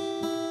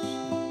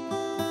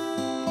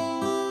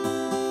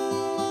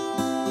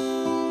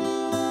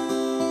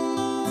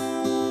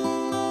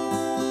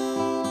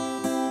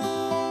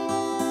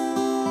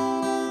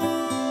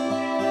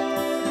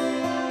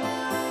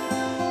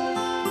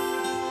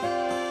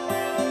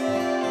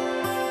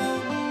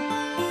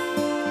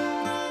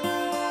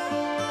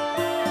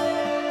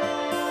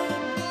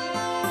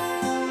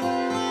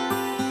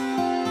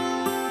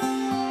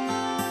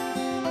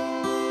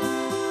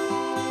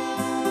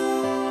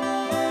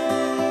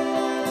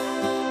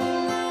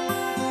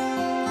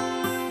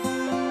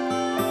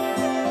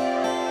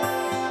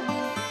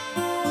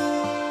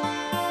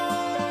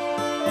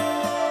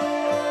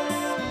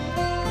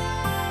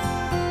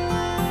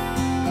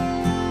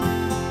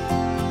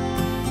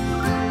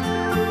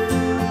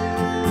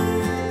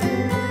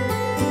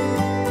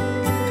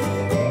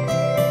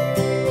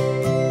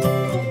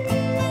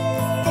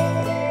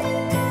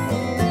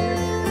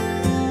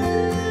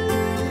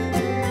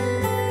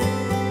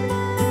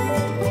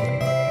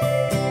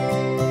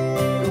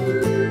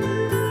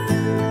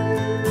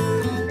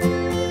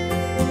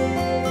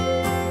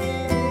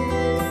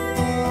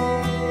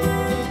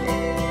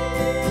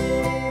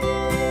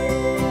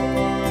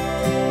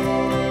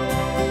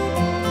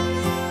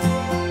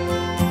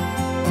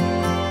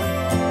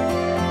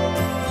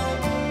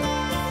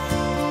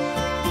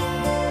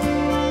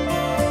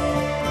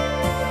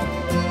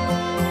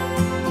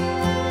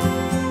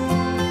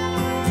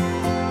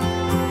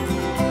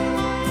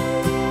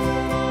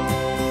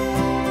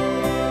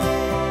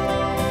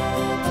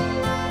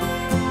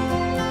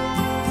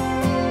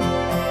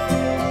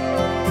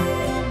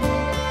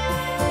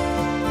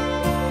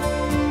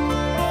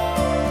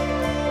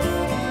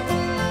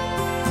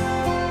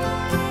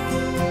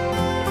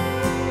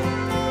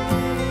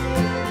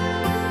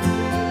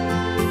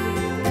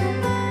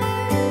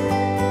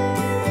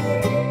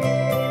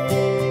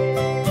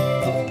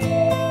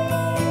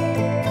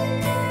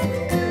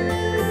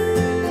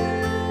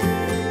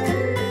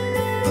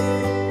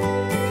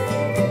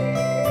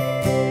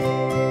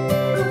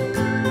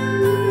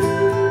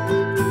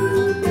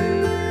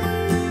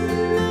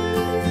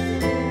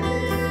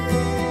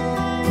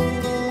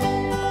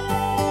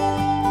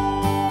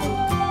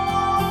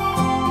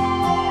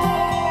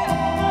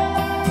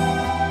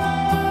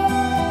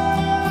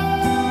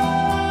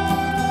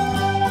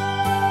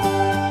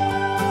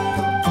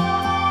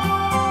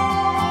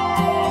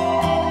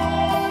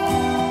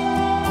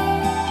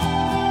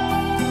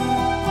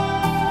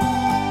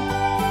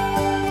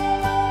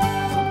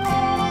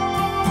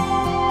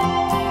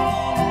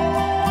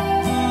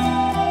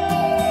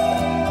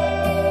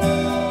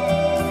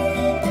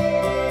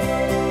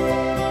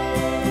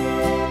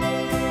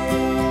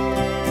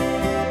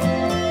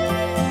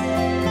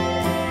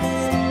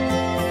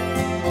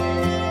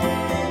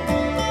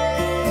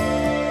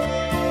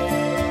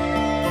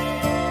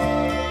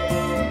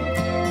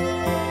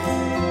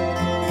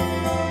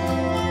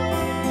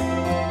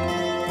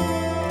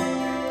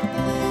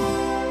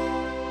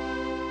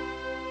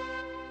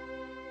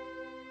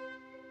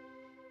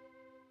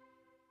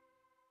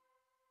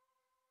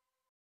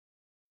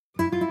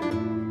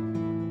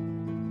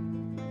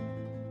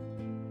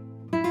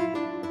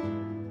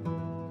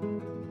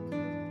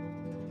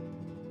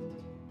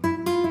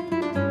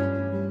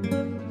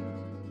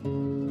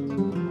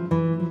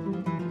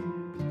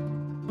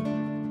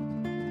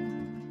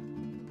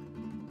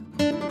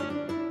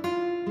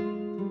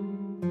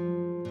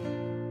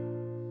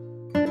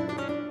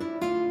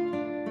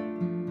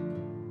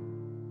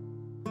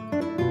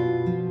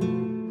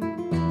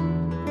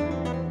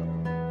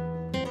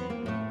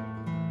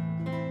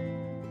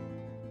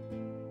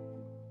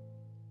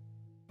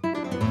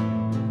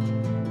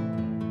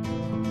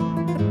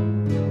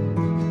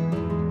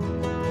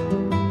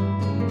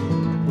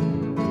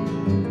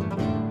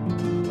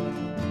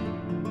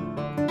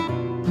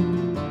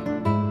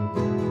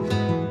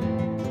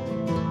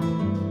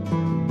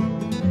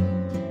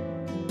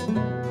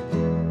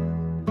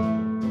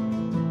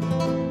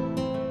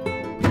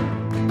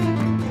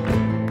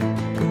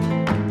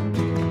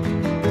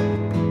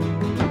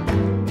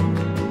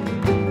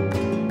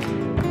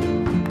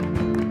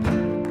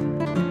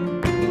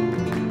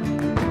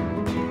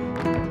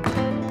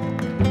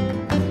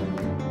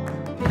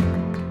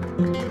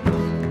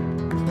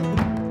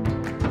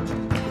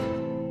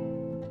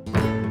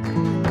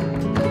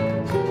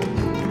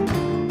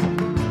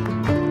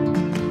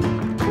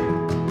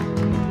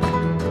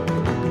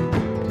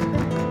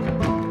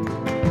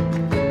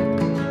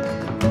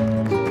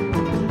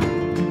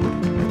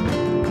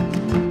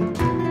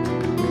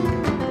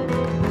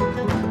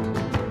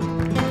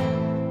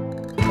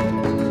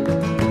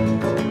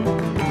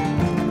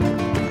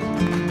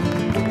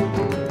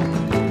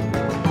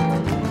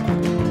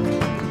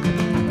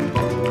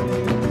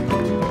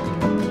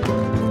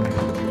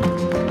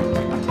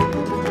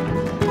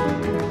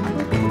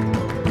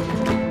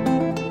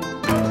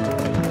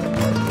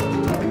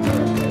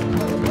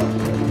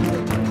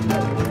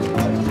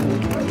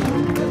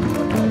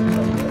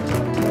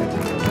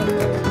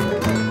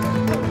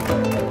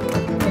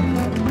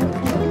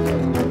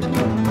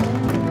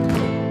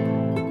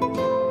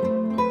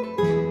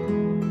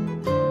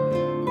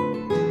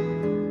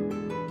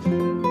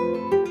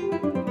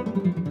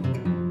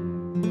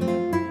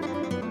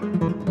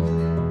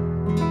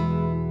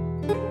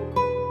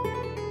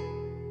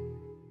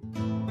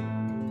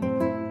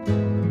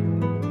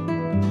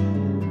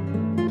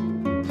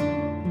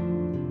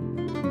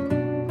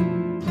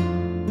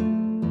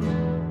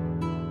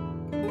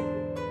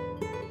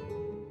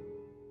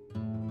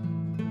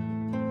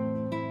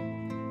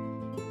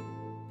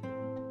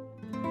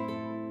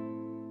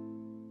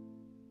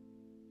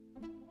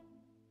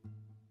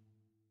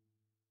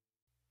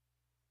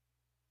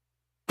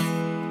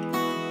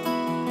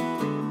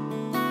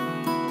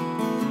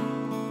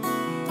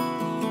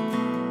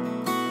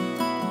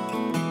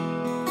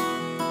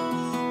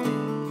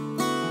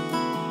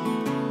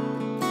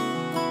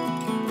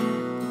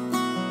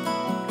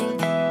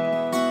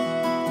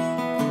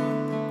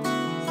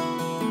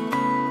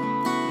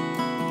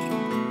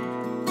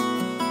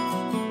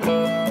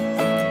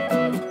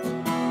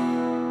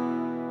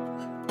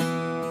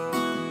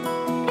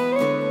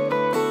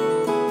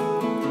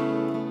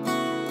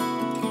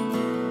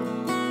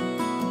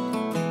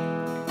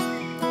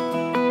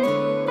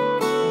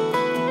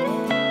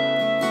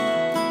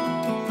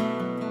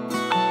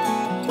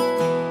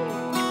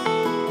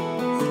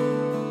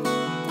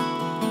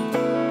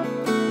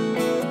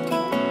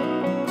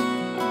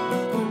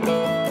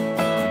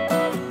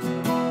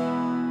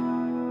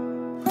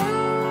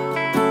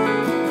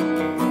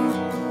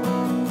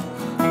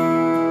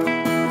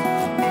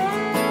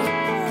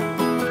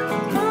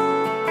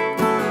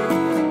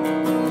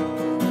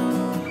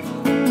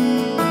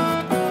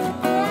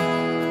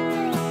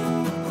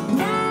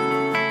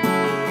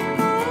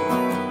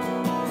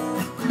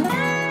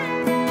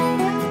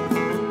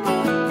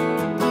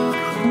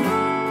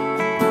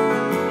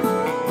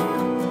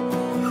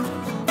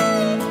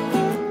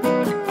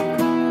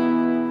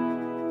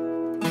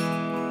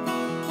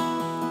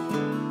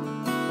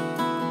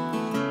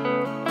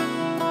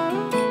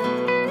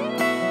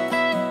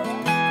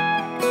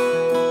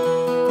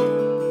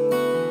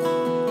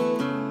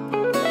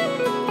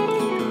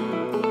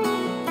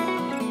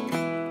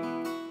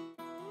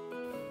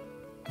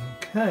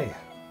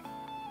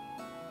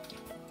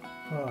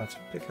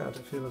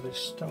few of these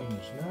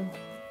stones now.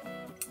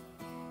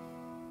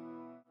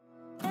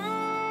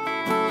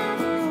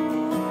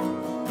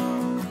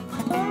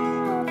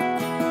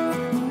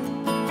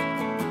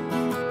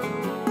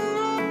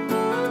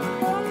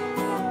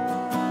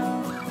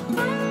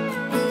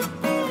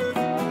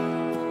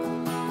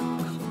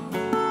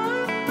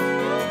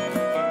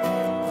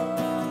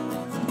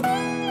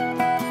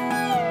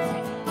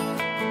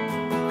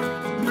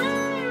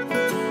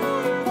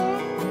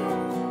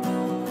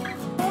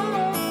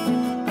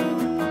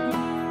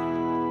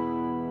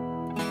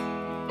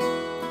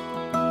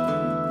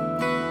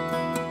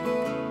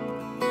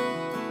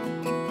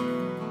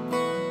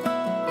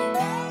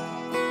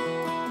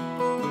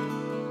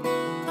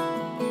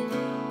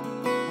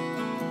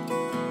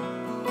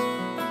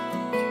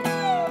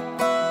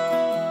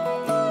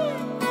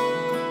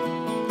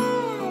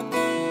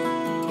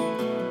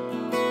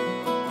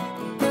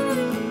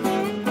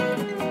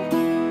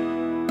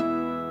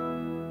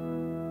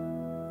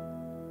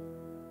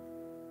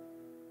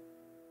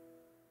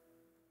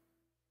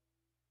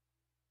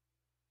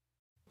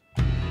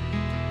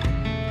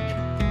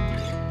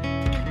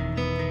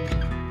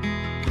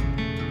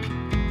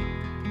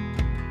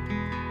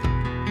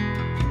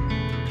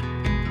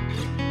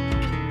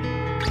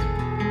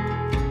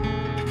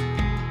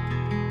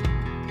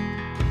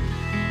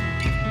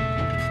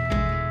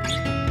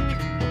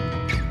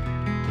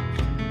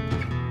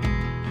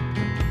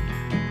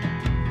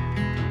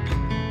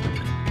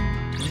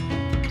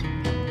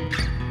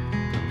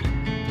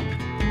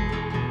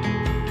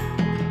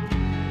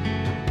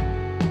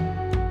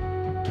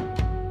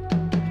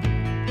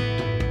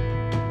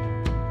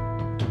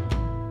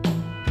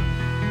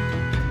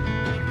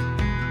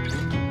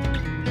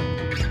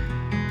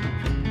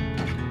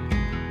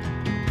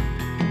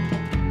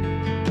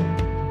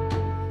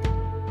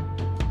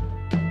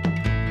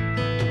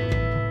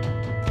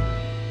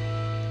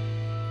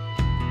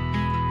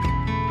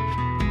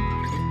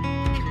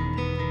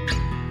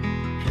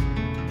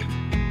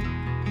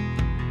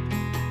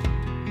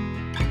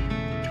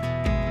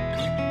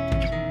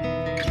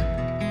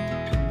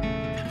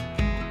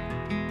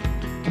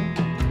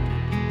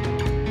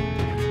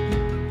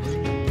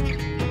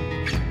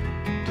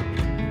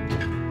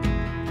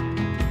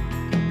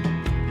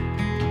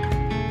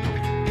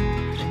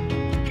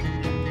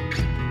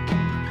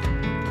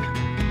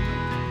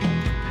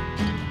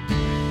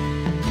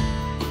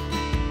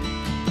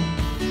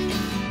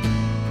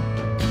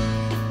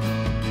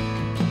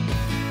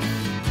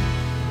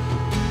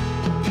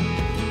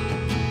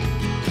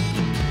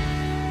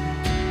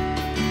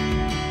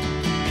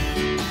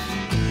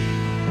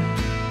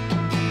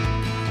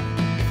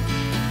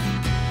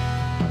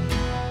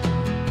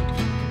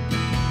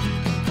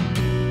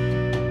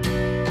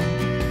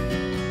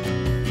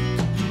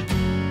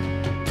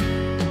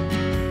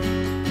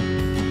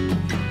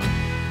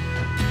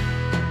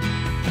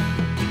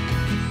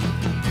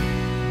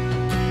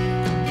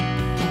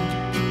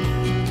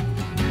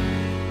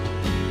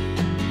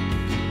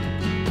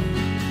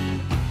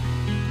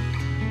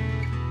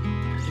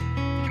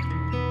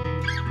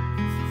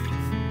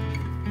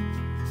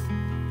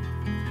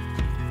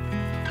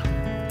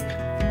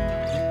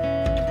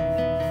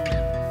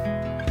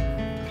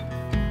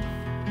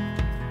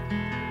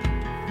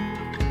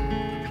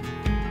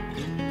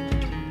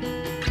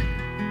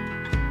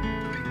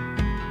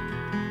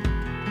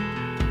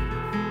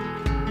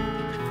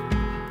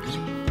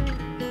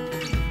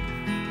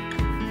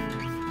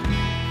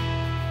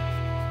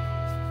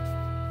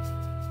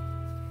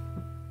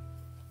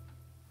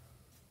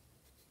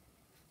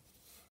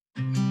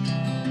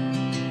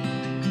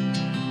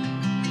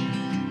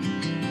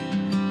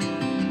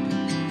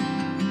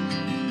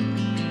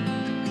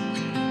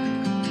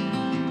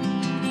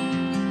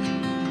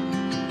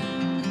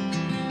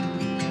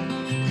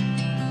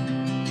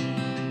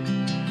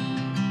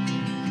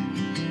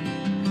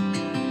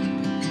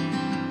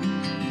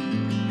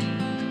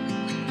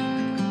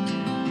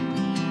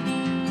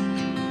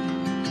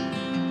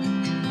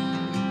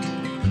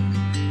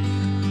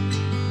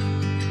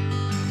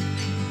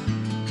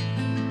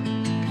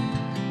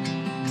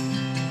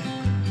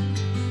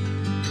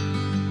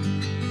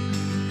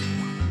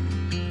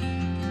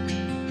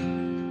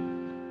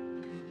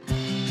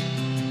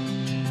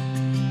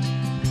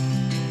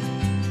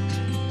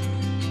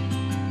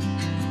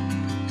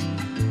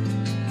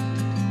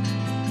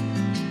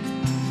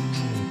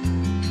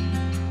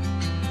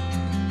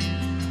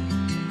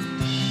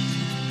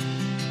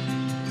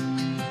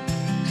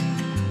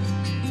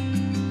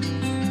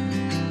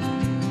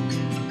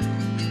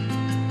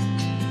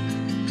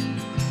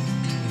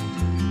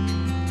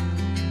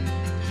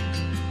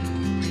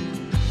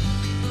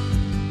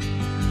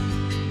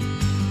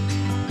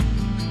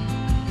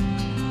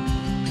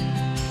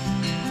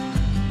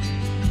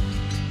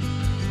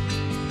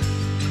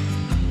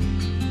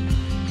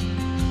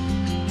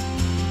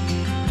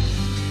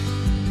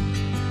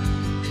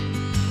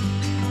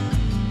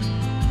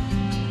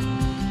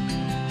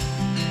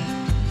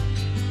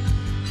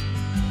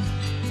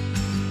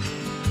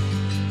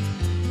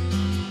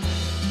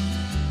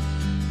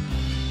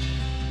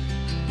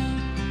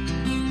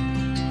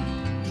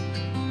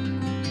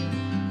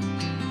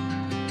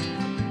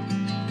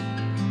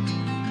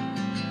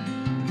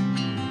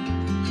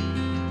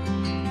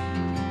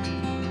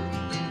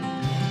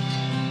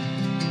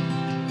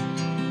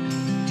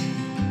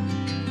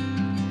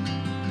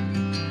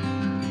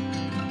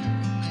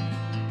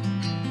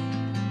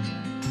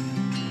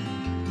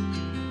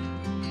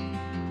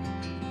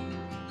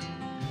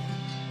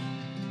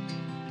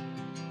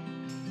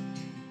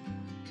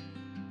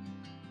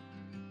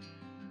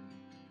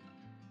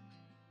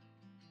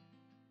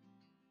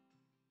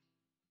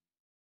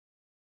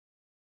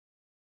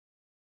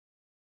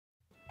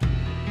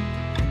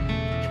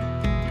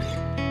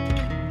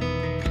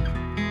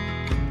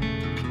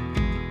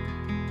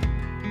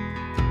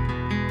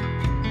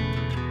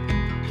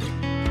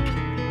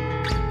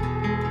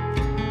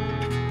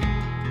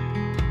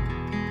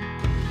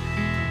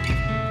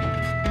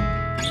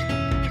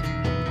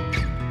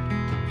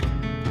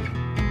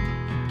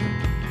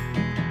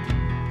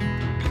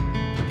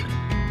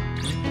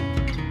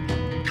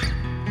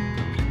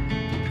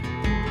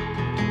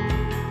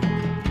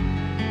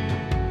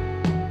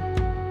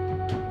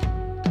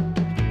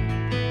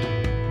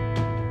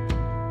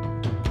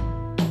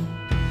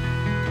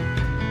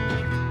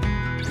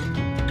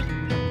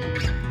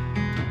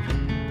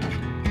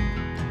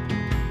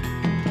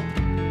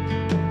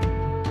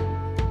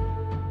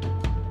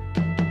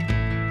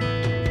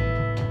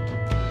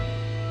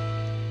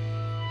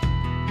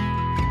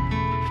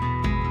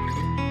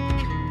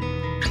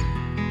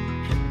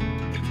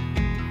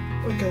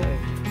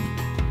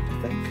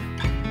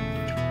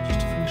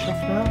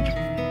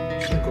 now,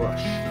 some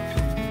gouache.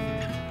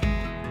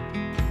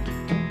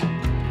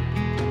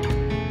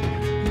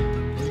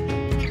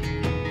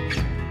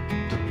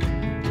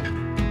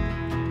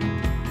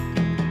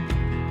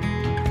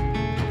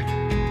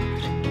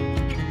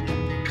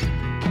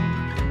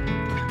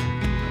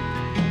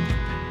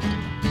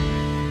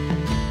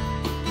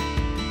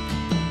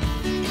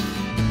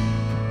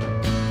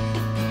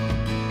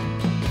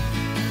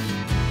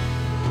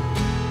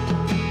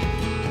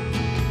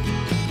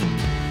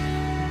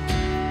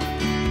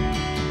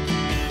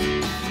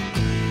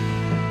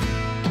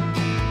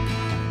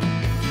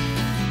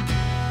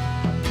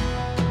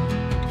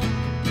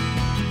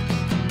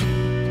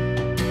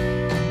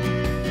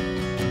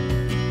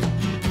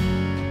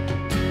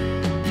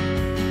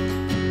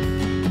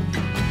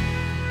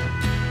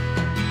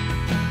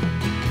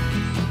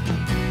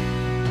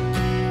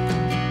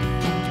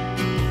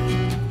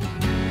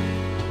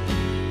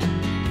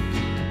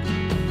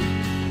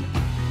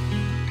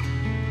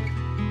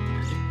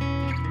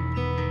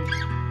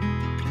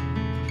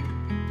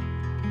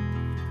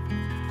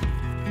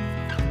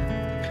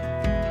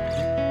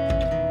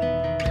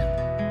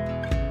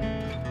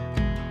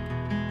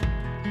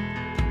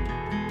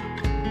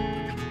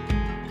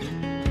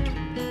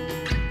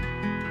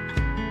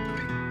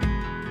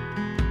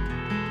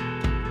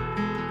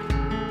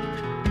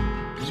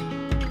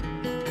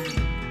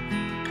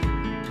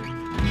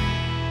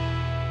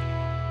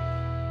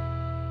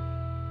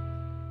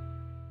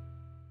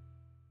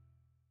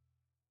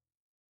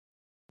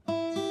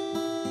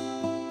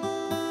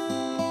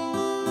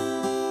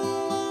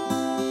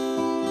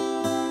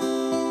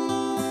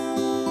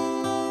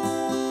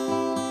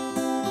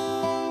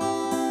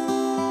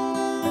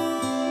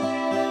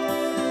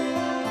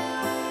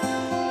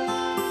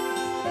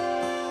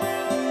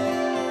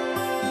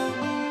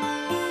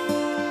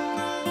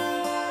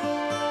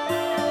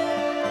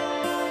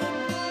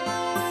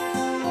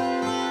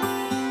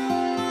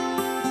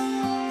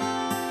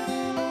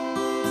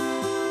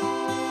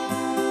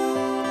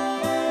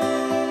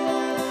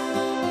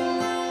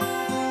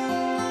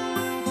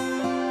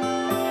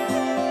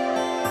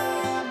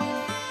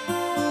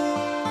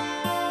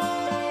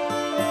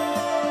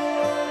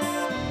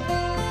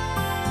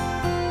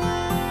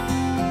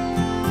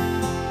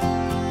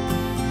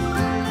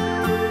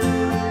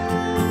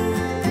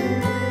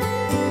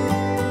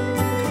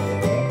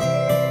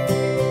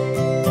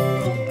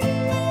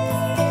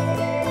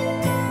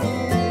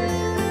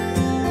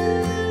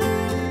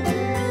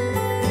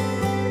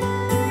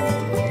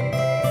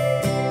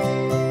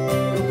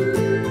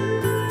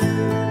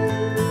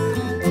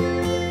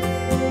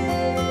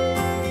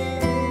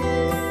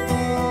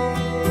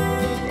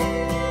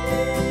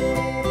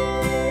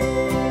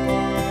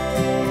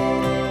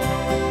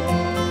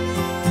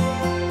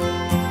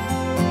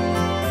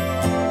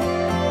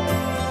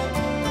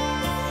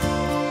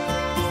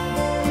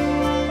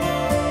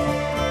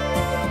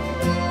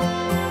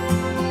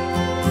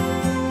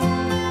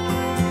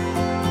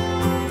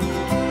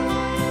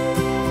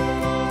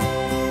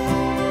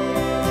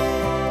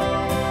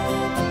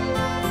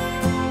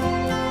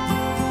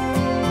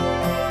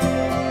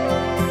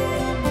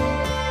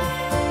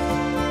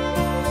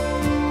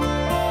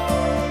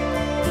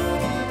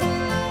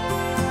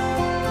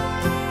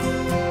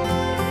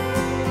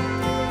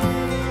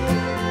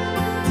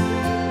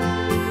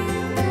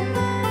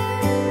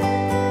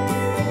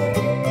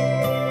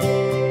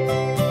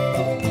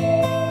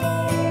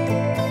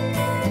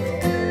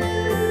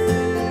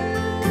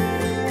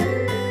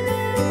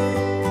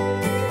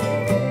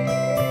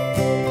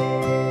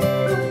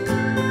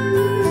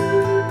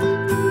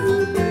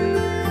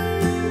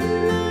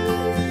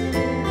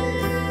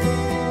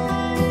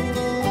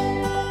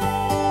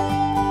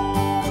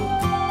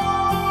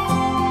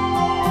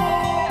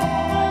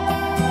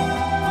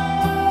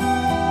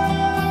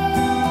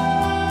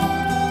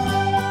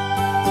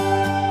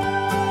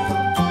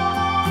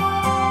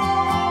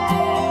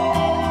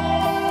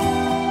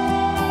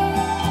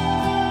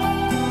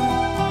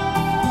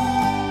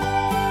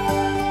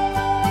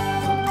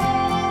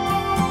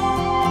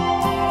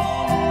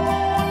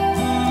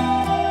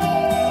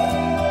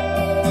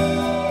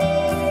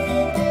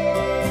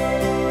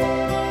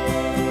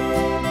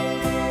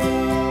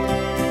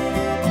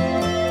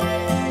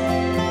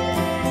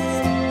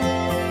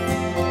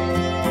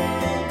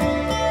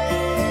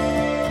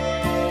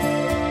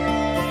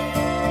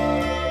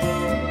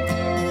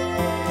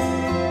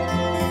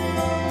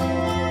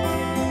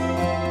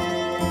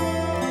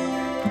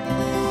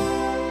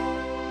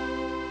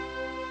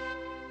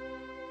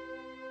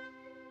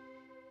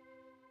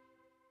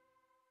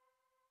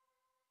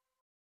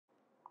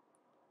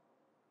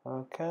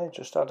 Okay,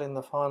 just adding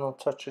the final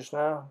touches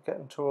now,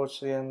 getting towards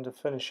the end of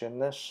finishing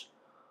this.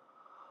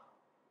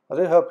 I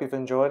do hope you've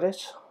enjoyed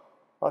it.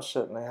 I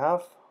certainly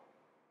have.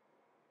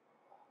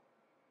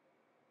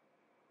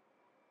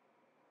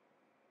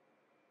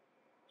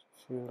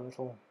 A few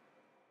little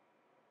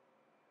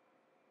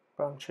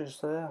branches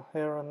there,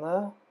 here and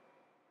there.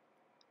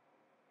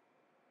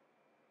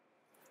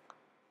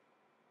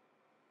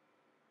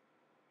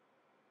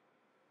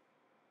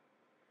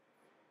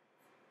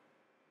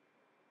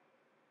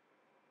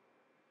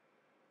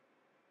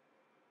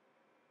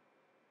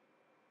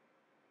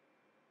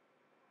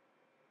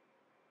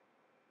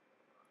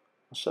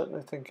 I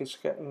certainly think it's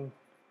getting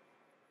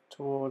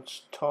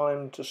towards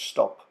time to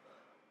stop.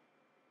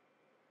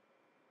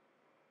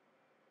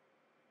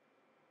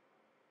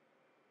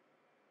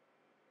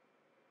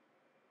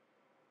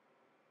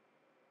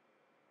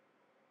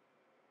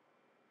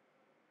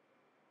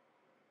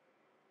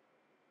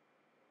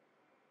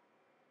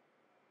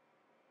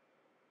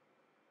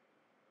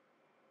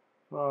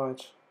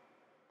 Right,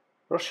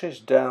 brush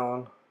is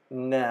down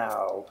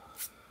now.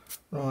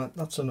 Right,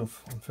 that's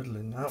enough. I'm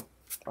fiddling now.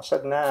 I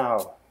said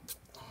now.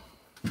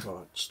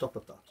 Right, stop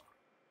at that.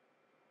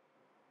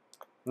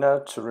 Now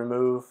to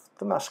remove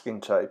the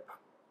masking tape.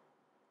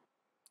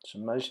 It's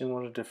amazing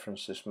what a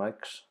difference this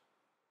makes.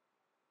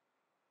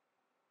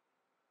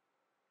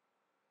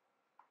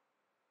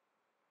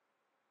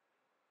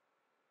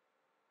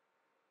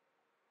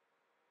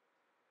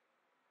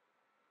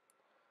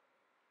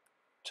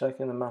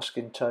 Taking the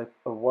masking tape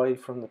away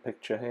from the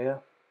picture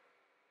here.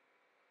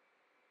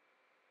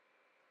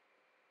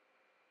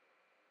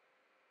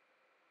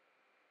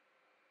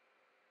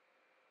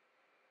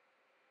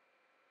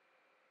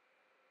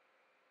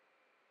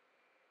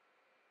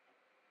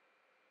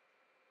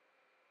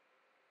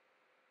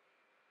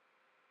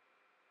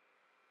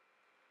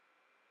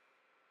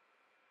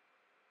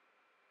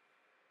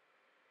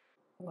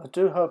 I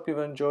do hope you've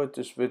enjoyed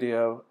this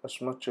video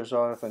as much as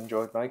I've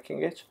enjoyed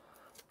making it.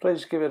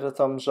 Please give it a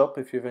thumbs up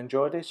if you've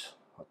enjoyed it,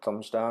 a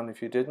thumbs down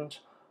if you didn't,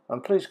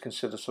 and please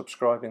consider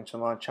subscribing to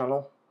my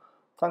channel.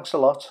 Thanks a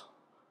lot,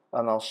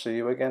 and I'll see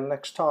you again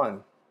next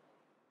time.